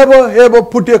 never ever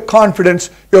put your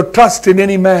confidence, your trust in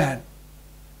any man.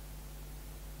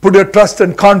 Put your trust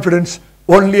and confidence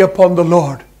only upon the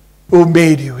Lord who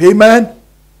made you. Amen.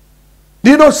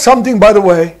 Do you know something, by the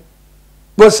way?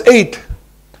 Verse 8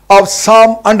 of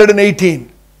Psalm 118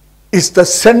 is the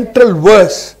central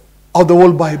verse of the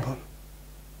whole Bible.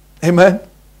 Amen.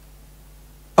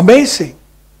 Amazing.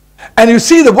 And you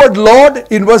see the word Lord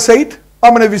in verse 8?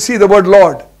 How many of you see the word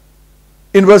Lord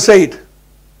in verse 8?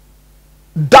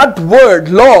 That word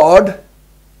Lord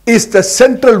is the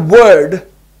central word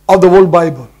of the whole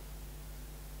Bible.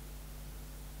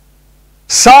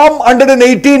 Psalm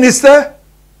 118 is the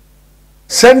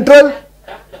central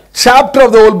chapter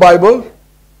of the whole Bible.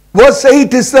 Verse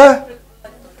 8 is the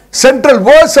central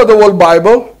verse of the whole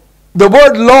Bible. The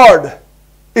word Lord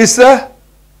is the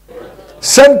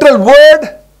central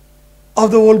word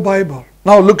of the whole Bible.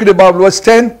 Now look at about verse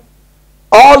 10.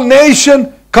 All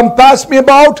nations compass me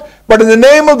about, but in the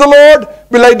name of the Lord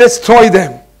will I destroy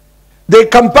them. They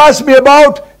compass me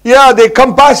about, they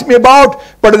compass me about,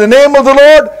 but in the name of the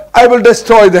Lord I will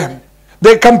destroy them.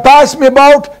 They compass me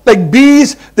about like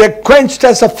bees, they are quenched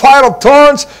as a fire of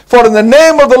thorns, for in the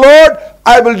name of the Lord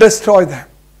I will destroy them.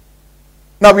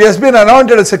 Now he has been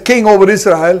anointed as a king over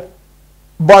Israel,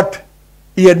 but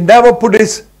he had never put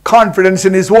his confidence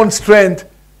in his own strength,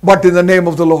 but in the name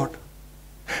of the Lord.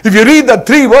 If you read the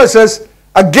 3 verses,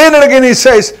 again and again he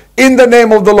says, in the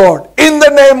name of the Lord, in the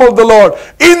name of the Lord,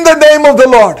 in the name of the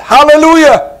Lord.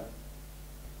 Hallelujah.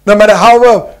 No matter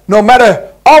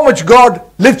how much God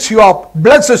lifts you up,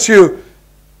 blesses you,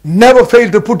 never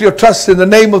fail to put your trust in the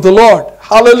name of the Lord.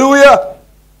 Hallelujah.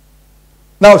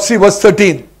 Now see verse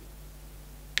 13.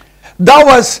 Thou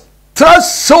hast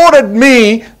thrust sore at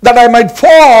me that I might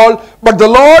fall, but the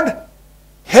Lord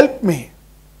helped me.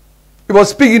 He was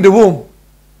speaking to whom?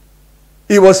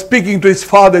 He was speaking to his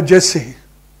father Jesse.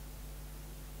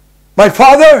 My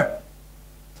father,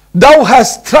 thou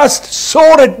hast thrust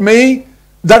sore at me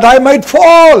that I might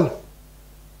fall.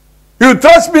 You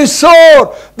thrust me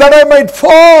sore that I might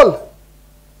fall,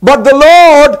 but the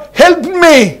Lord helped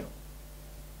me.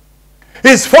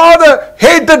 His father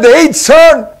hated the 8th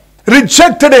son,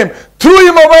 rejected him, threw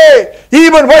him away,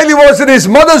 even while he was in his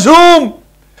mother's womb.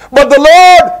 But the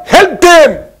Lord helped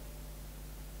him.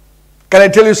 Can I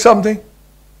tell you something?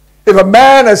 If a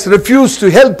man has refused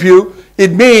to help you,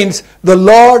 it means the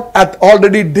Lord hath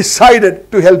already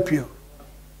decided to help you.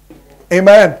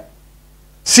 Amen.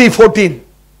 See 14.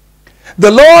 The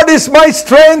Lord is my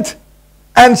strength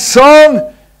and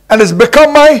song, and has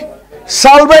become my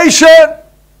salvation.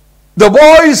 The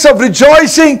voice of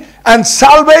rejoicing and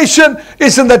salvation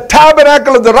is in the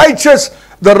tabernacle of the righteous.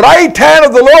 The right hand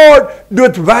of the Lord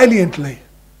doeth valiantly.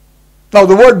 Now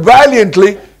the word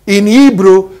valiantly in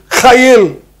Hebrew,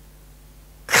 chayil.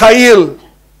 Chayil.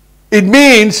 It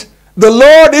means the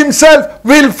Lord himself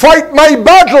will fight my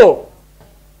battle.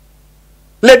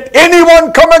 Let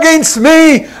anyone come against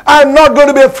me, I am not going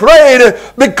to be afraid,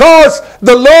 because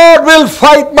the Lord will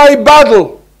fight my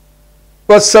battle.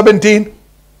 verse 17.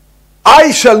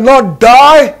 I shall not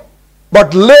die,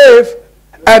 but live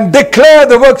and declare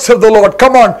the works of the Lord.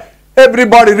 Come on,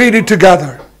 everybody read it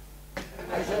together.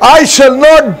 I shall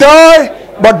not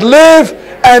die, but live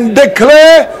and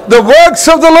declare the works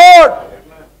of the Lord.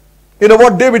 You know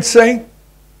what David's saying?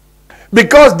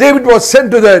 Because David was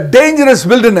sent to the dangerous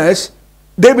wilderness,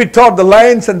 David thought the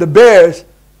lions and the bears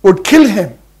would kill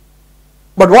him.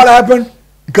 But what happened?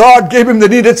 God gave him the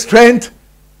needed strength,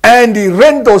 and he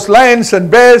rent those lions and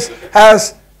bears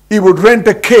as he would rent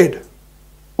a kid.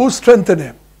 Who strengthened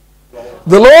him?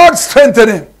 The Lord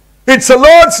strengthened him. It's the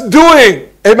Lord's doing.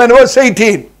 Amen. Verse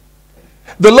 18.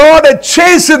 The Lord had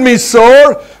chastened me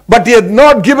sore, but he had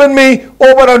not given me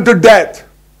over unto death.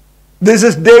 This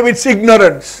is David's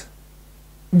ignorance.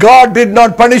 God did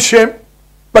not punish him,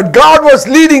 but God was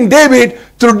leading David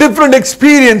through different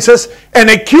experiences and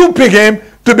equipping him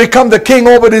to become the king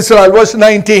over Israel. Verse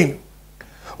 19.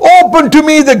 Open to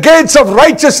me the gates of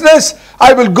righteousness.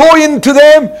 I will go into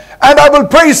them and I will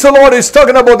praise the Lord. He's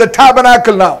talking about the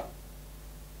tabernacle now.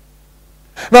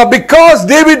 Now, because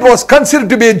David was considered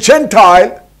to be a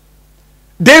Gentile,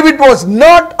 David was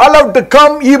not allowed to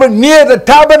come even near the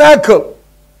tabernacle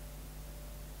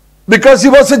because he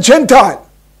was a Gentile.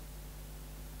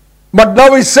 But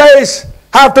now he says,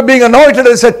 after being anointed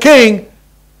as a king,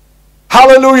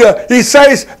 hallelujah, he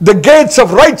says, the gates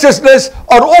of righteousness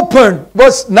are open.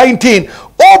 Verse 19,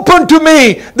 open to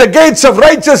me the gates of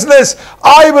righteousness.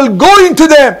 I will go into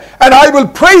them and I will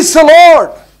praise the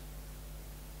Lord.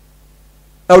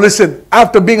 Now listen,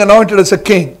 after being anointed as a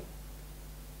king,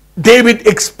 David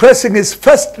expressing his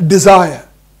first desire.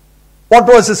 What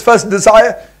was his first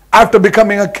desire after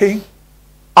becoming a king?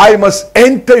 I must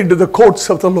enter into the courts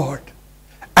of the Lord.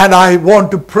 And I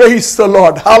want to praise the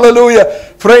Lord. Hallelujah.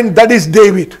 Friend, that is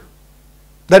David.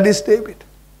 That is David.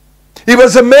 He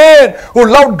was a man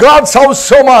who loved God's house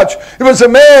so much. He was a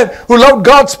man who loved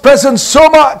God's presence so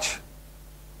much.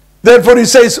 Therefore he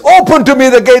says, open to me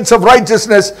the gates of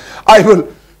righteousness. I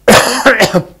will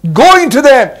go into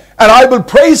them and I will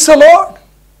praise the Lord.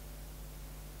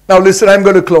 Now listen, I'm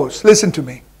going to close. Listen to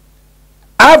me.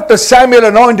 After Samuel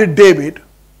anointed David,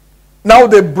 now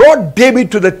they brought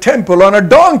David to the temple on a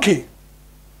donkey.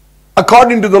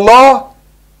 According to the law,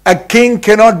 a king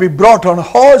cannot be brought on a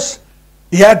horse.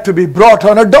 He had to be brought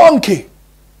on a donkey.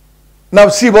 Now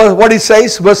see what he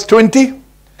says, verse 20.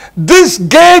 This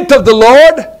gate of the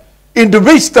Lord into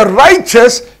which the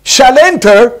righteous shall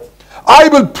enter, I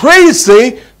will praise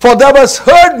thee, for thou hast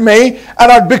heard me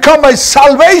and art become my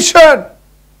salvation.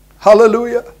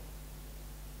 Hallelujah.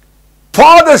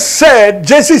 Father said,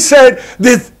 Jesse said,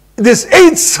 this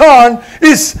eighth son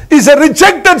is a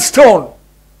rejected stone.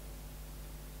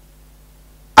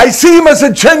 I see him as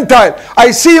a Gentile.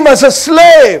 I see him as a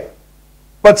slave.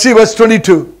 But see verse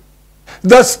 22.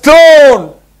 The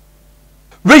stone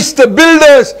which the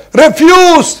builders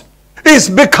refused is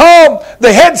become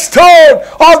the headstone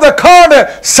of the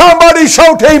corner. Somebody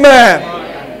shout amen.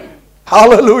 Amen.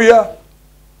 Hallelujah.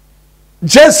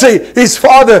 Jesse, his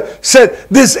father, said,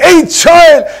 this eighth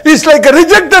child is like a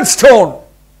rejected stone.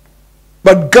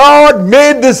 But God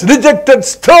made this rejected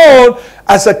stone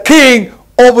as a king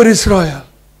over Israel.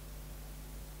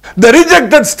 The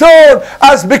rejected stone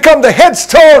has become the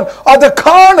headstone of the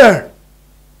corner.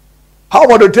 How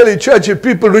about to tell you, church, if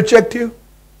people reject you,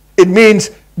 it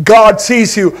means God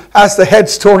sees you as the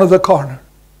headstone of the corner.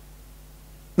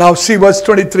 Now see verse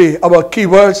 23, our key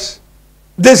verse.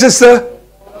 This is the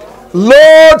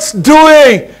Lord's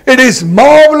doing. It is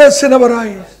marvelous in our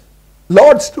eyes.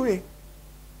 Lord's doing.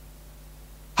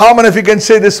 How many of you can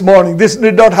say this morning, this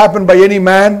did not happen by any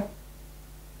man?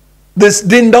 This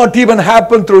did not even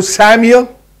happen through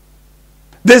Samuel.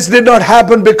 This did not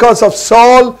happen because of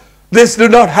Saul. This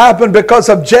did not happen because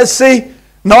of Jesse.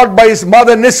 Not by his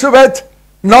mother Nisbet.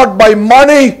 Not by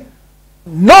money.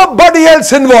 Nobody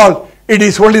else involved. It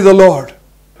is only the Lord.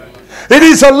 It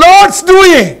is the Lord's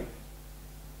doing.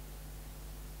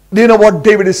 Do you know what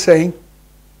David is saying?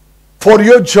 For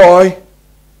your joy,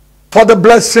 for the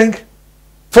blessing,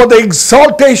 for the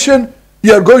exaltation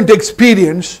you are going to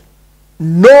experience,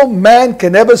 no man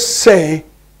can ever say,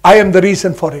 I am the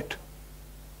reason for it.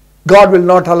 God will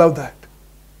not allow that.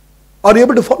 Are you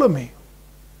able to follow me?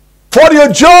 For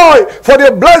your joy, for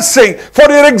your blessing, for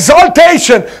your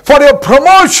exaltation, for your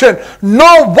promotion,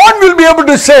 no one will be able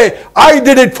to say, I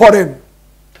did it for him.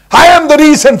 I am the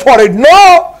reason for it.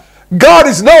 No, God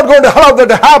is not going to allow that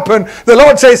to happen. The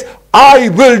Lord says, I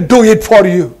will do it for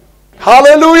you.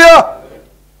 Hallelujah.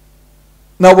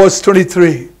 Now verse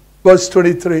 23. Verse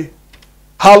 23.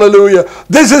 Hallelujah.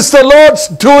 This is the Lord's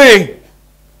doing.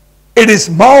 It is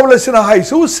marvelous in our eyes.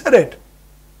 Who said it?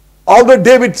 Although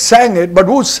David sang it, but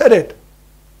who said it?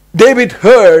 David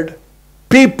heard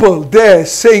people there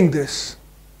saying this.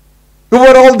 Who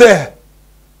were all there?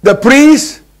 The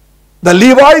priests, the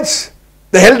Levites,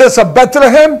 the elders of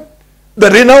Bethlehem, the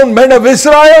renowned men of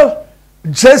Israel,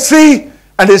 Jesse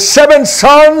and his 7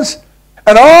 sons,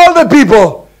 and all the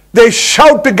people. They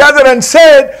shout together and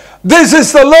said, "This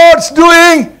is the Lord's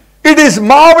doing. It is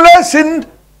marvelous in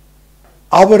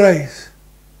our eyes."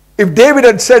 If David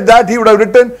had said that, he would have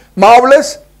written,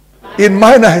 "Marvelous in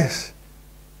mine eyes."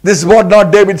 This is what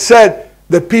not David said.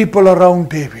 The people around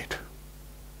David.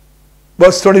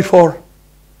 Verse 24.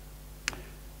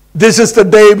 "This is the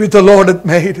day which the Lord hath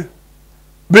made.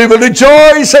 We will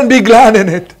rejoice and be glad in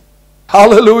it."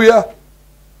 Hallelujah.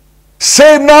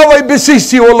 "Save now, I beseech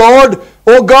thee, O Lord.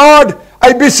 O God,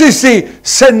 I beseech thee,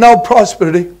 send now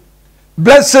prosperity.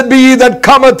 Blessed be he that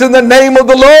cometh in the name of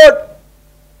the Lord."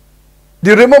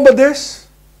 Do you remember this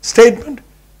statement?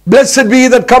 Blessed be he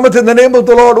that cometh in the name of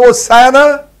the Lord.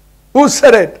 Hosanna. Who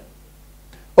said it?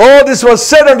 Oh, this was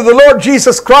said unto the Lord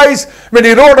Jesus Christ when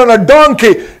he rode on a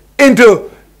donkey into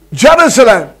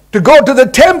Jerusalem to go to the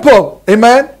temple.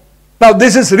 Amen. Now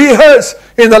this is rehearsed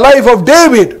in the life of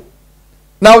David.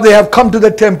 Now they have come to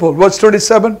the temple. Verse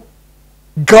 27.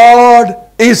 "God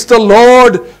is the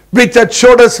Lord which hath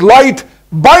showed us light.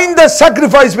 Bind the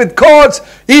sacrifice with cords,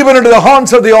 even unto the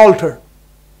horns of the altar."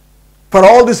 For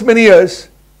all these many years,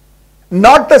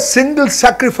 not a single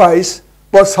sacrifice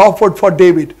was offered for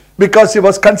David, because he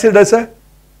was considered as a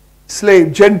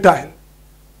slave, Gentile.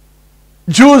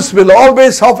 Jews will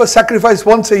always offer sacrifice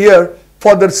once a year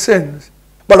for their sins.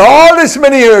 But all these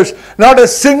many years, not a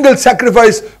single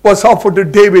sacrifice was offered to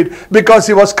David, because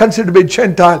he was considered to be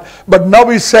Gentile. But now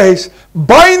he says,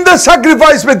 "Bind the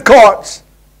sacrifice with cords,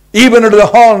 even unto the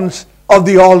horns of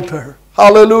the altar."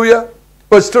 Hallelujah.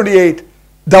 Verse 28.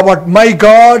 "Thou art my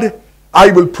God,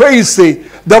 I will praise thee.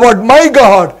 Thou art my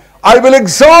God, I will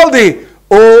exalt thee.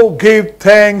 Oh, give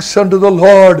thanks unto the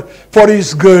Lord, for he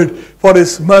is good, for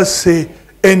his mercy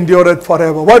endureth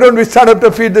forever." Why don't we stand up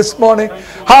to feet this morning?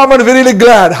 How am I really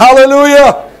glad?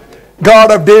 Hallelujah.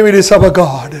 God of David is our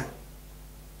God.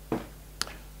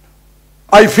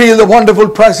 I feel the wonderful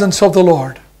presence of the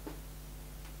Lord.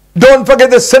 Don't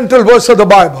forget the central verse of the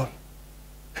Bible.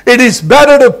 It is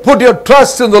better to put your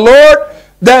trust in the Lord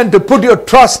than to put your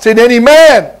trust in any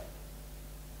man.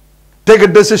 Take a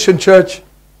decision, church.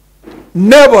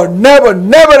 Never, never,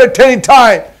 never at any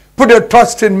time put your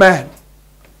trust in man.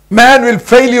 Man will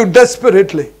fail you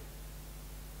desperately.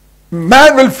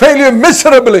 Man will fail you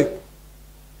miserably.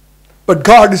 But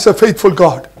God is a faithful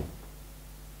God.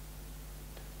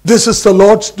 This is the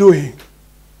Lord's doing.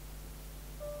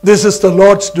 This is the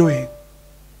Lord's doing.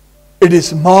 It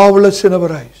is marvelous in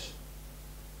our eyes.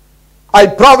 I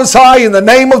prophesy in the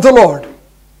name of the Lord.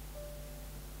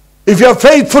 If you are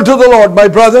faithful to the Lord, my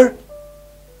brother,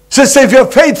 sister, if you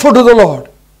are faithful to the Lord,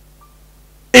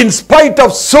 in spite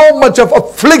of so much of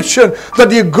affliction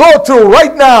that you go through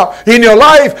right now in your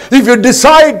life, if you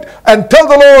decide and tell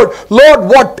the Lord, "Lord,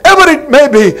 whatever it may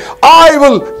be, I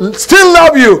will still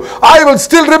love you. I will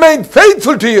still remain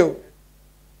faithful to you,"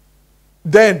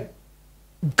 then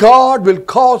God will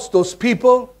cause those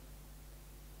people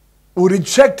who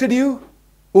rejected you,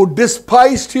 who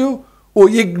despised you, who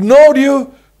ignored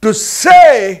you, to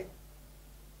say,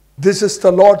 "This is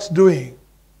the Lord's doing.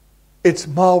 It's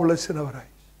marvelous in our eyes."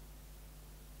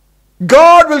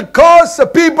 God will cause the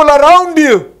people around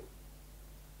you.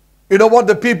 You know what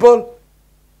the people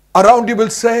around you will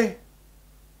say?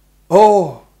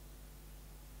 "Oh,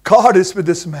 God is with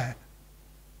this man.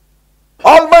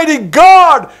 Almighty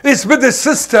God is with this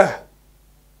sister.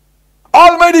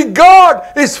 Almighty God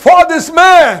is for this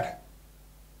man.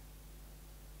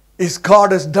 His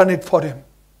God has done it for him.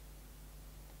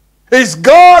 His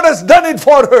God has done it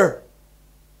for her."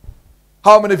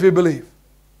 How many of you believe?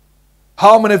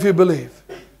 How many of you believe?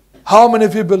 How many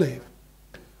of you believe?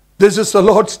 This is the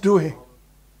Lord's doing.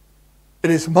 It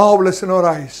is marvelous in our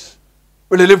eyes.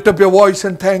 Will you lift up your voice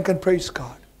and thank and praise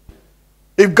God?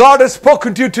 If God has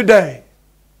spoken to you today,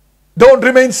 don't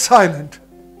remain silent.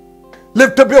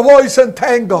 Lift up your voice and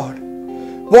thank God.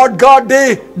 What God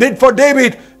did for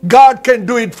David, God can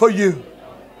do it for you.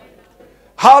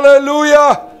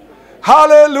 Hallelujah!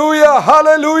 Hallelujah!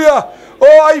 Hallelujah!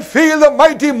 Oh, I feel the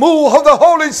mighty move of the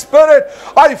Holy Spirit.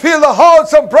 I feel the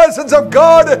awesome presence of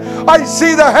God. I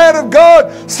see the hand of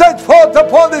God stretched forth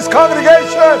upon this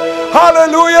congregation.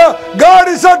 Hallelujah! God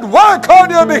is at work on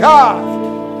your behalf.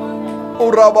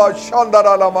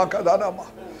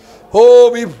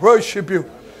 Oh, we worship you.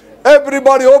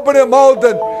 Everybody open your mouth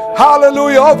and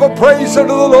hallelujah, offer praise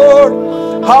unto the Lord.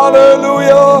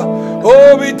 Hallelujah.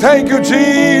 Oh, we thank you,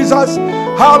 Jesus.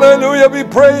 Hallelujah. We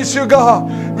praise you,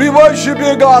 God. We worship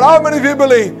you, God. How many of you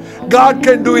believe God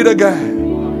can do it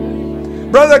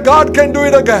again? Brother, God can do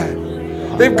it again.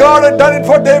 If God had done it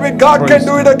for David, God can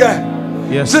do it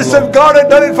again. Yes, Sister, if Lord. God had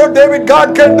done it for David,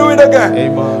 God can do it again.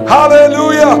 Amen.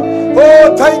 Hallelujah.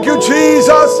 Oh, thank you, Jesus.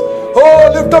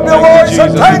 Oh, lift up your voice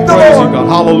and thank the Lord.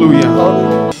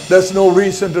 Hallelujah. There's no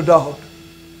reason to doubt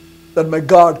that my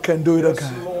God can do it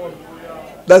again.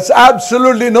 There's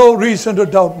absolutely no reason to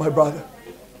doubt, my brother.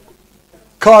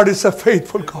 God is a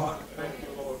faithful God.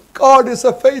 God is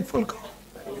a faithful God.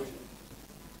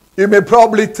 You may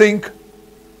probably think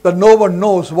that no one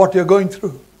knows what you're going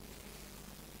through.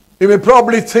 You may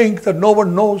probably think that no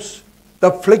one knows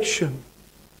the affliction,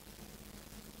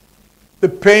 the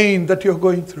pain that you're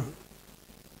going through.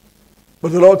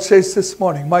 But the Lord says this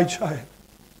morning, my child,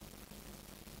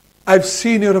 I've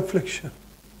seen your affliction.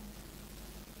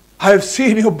 I have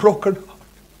seen your broken heart.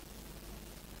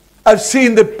 I've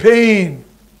seen the pain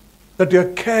that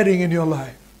you're carrying in your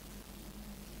life.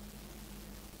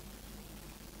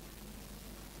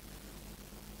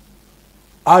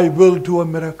 I will do a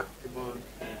miracle.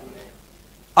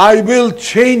 I will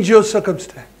change your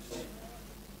circumstance.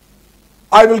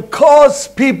 I will cause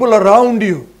people around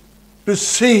you to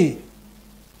see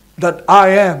that I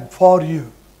am for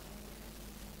you.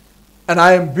 And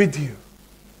I am with you.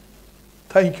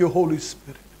 Thank you, Holy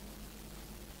Spirit.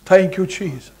 Thank you,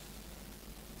 Jesus.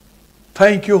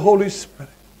 Thank you, Holy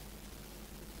Spirit.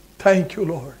 Thank you,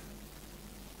 Lord.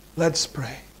 Let's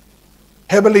pray.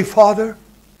 Heavenly Father,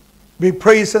 we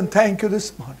praise and thank you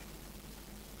this morning.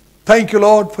 Thank you,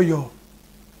 Lord, for your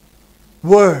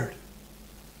word.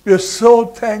 We are so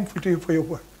thankful to you for your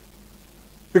word.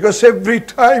 Because every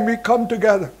time we come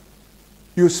together,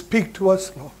 you speak to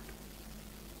us, Lord.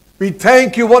 We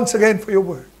thank you once again for your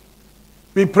word.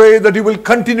 We pray that you will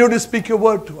continue to speak your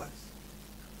word to us.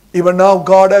 Even now,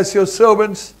 God, as your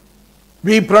servants,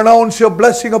 we pronounce your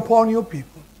blessing upon your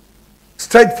people.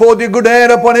 Stretch forth your good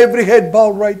hand upon every head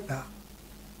bowed right now.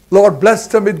 Lord, bless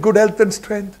them with good health and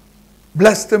strength.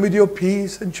 Bless them with your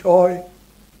peace and joy.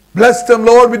 Bless them,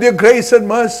 Lord, with your grace and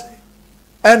mercy.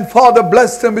 And Father,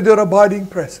 bless them with your abiding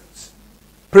presence.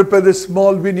 Prepare this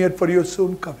small vineyard for your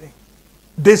soon coming.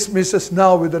 Dismiss us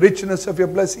now with the richness of your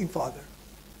blessing, Father.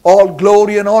 All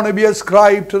glory and honor be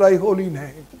ascribed to thy holy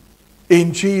name.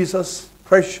 In Jesus'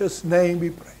 precious name we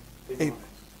pray. Amen.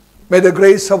 May the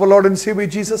grace of our Lord and Savior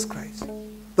Jesus Christ,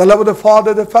 the love of the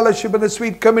Father, the fellowship and the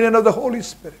sweet communion of the Holy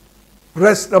Spirit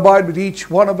rest and abide with each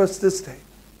one of us this day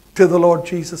till the Lord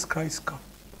Jesus Christ comes.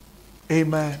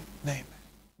 Amen. Amen.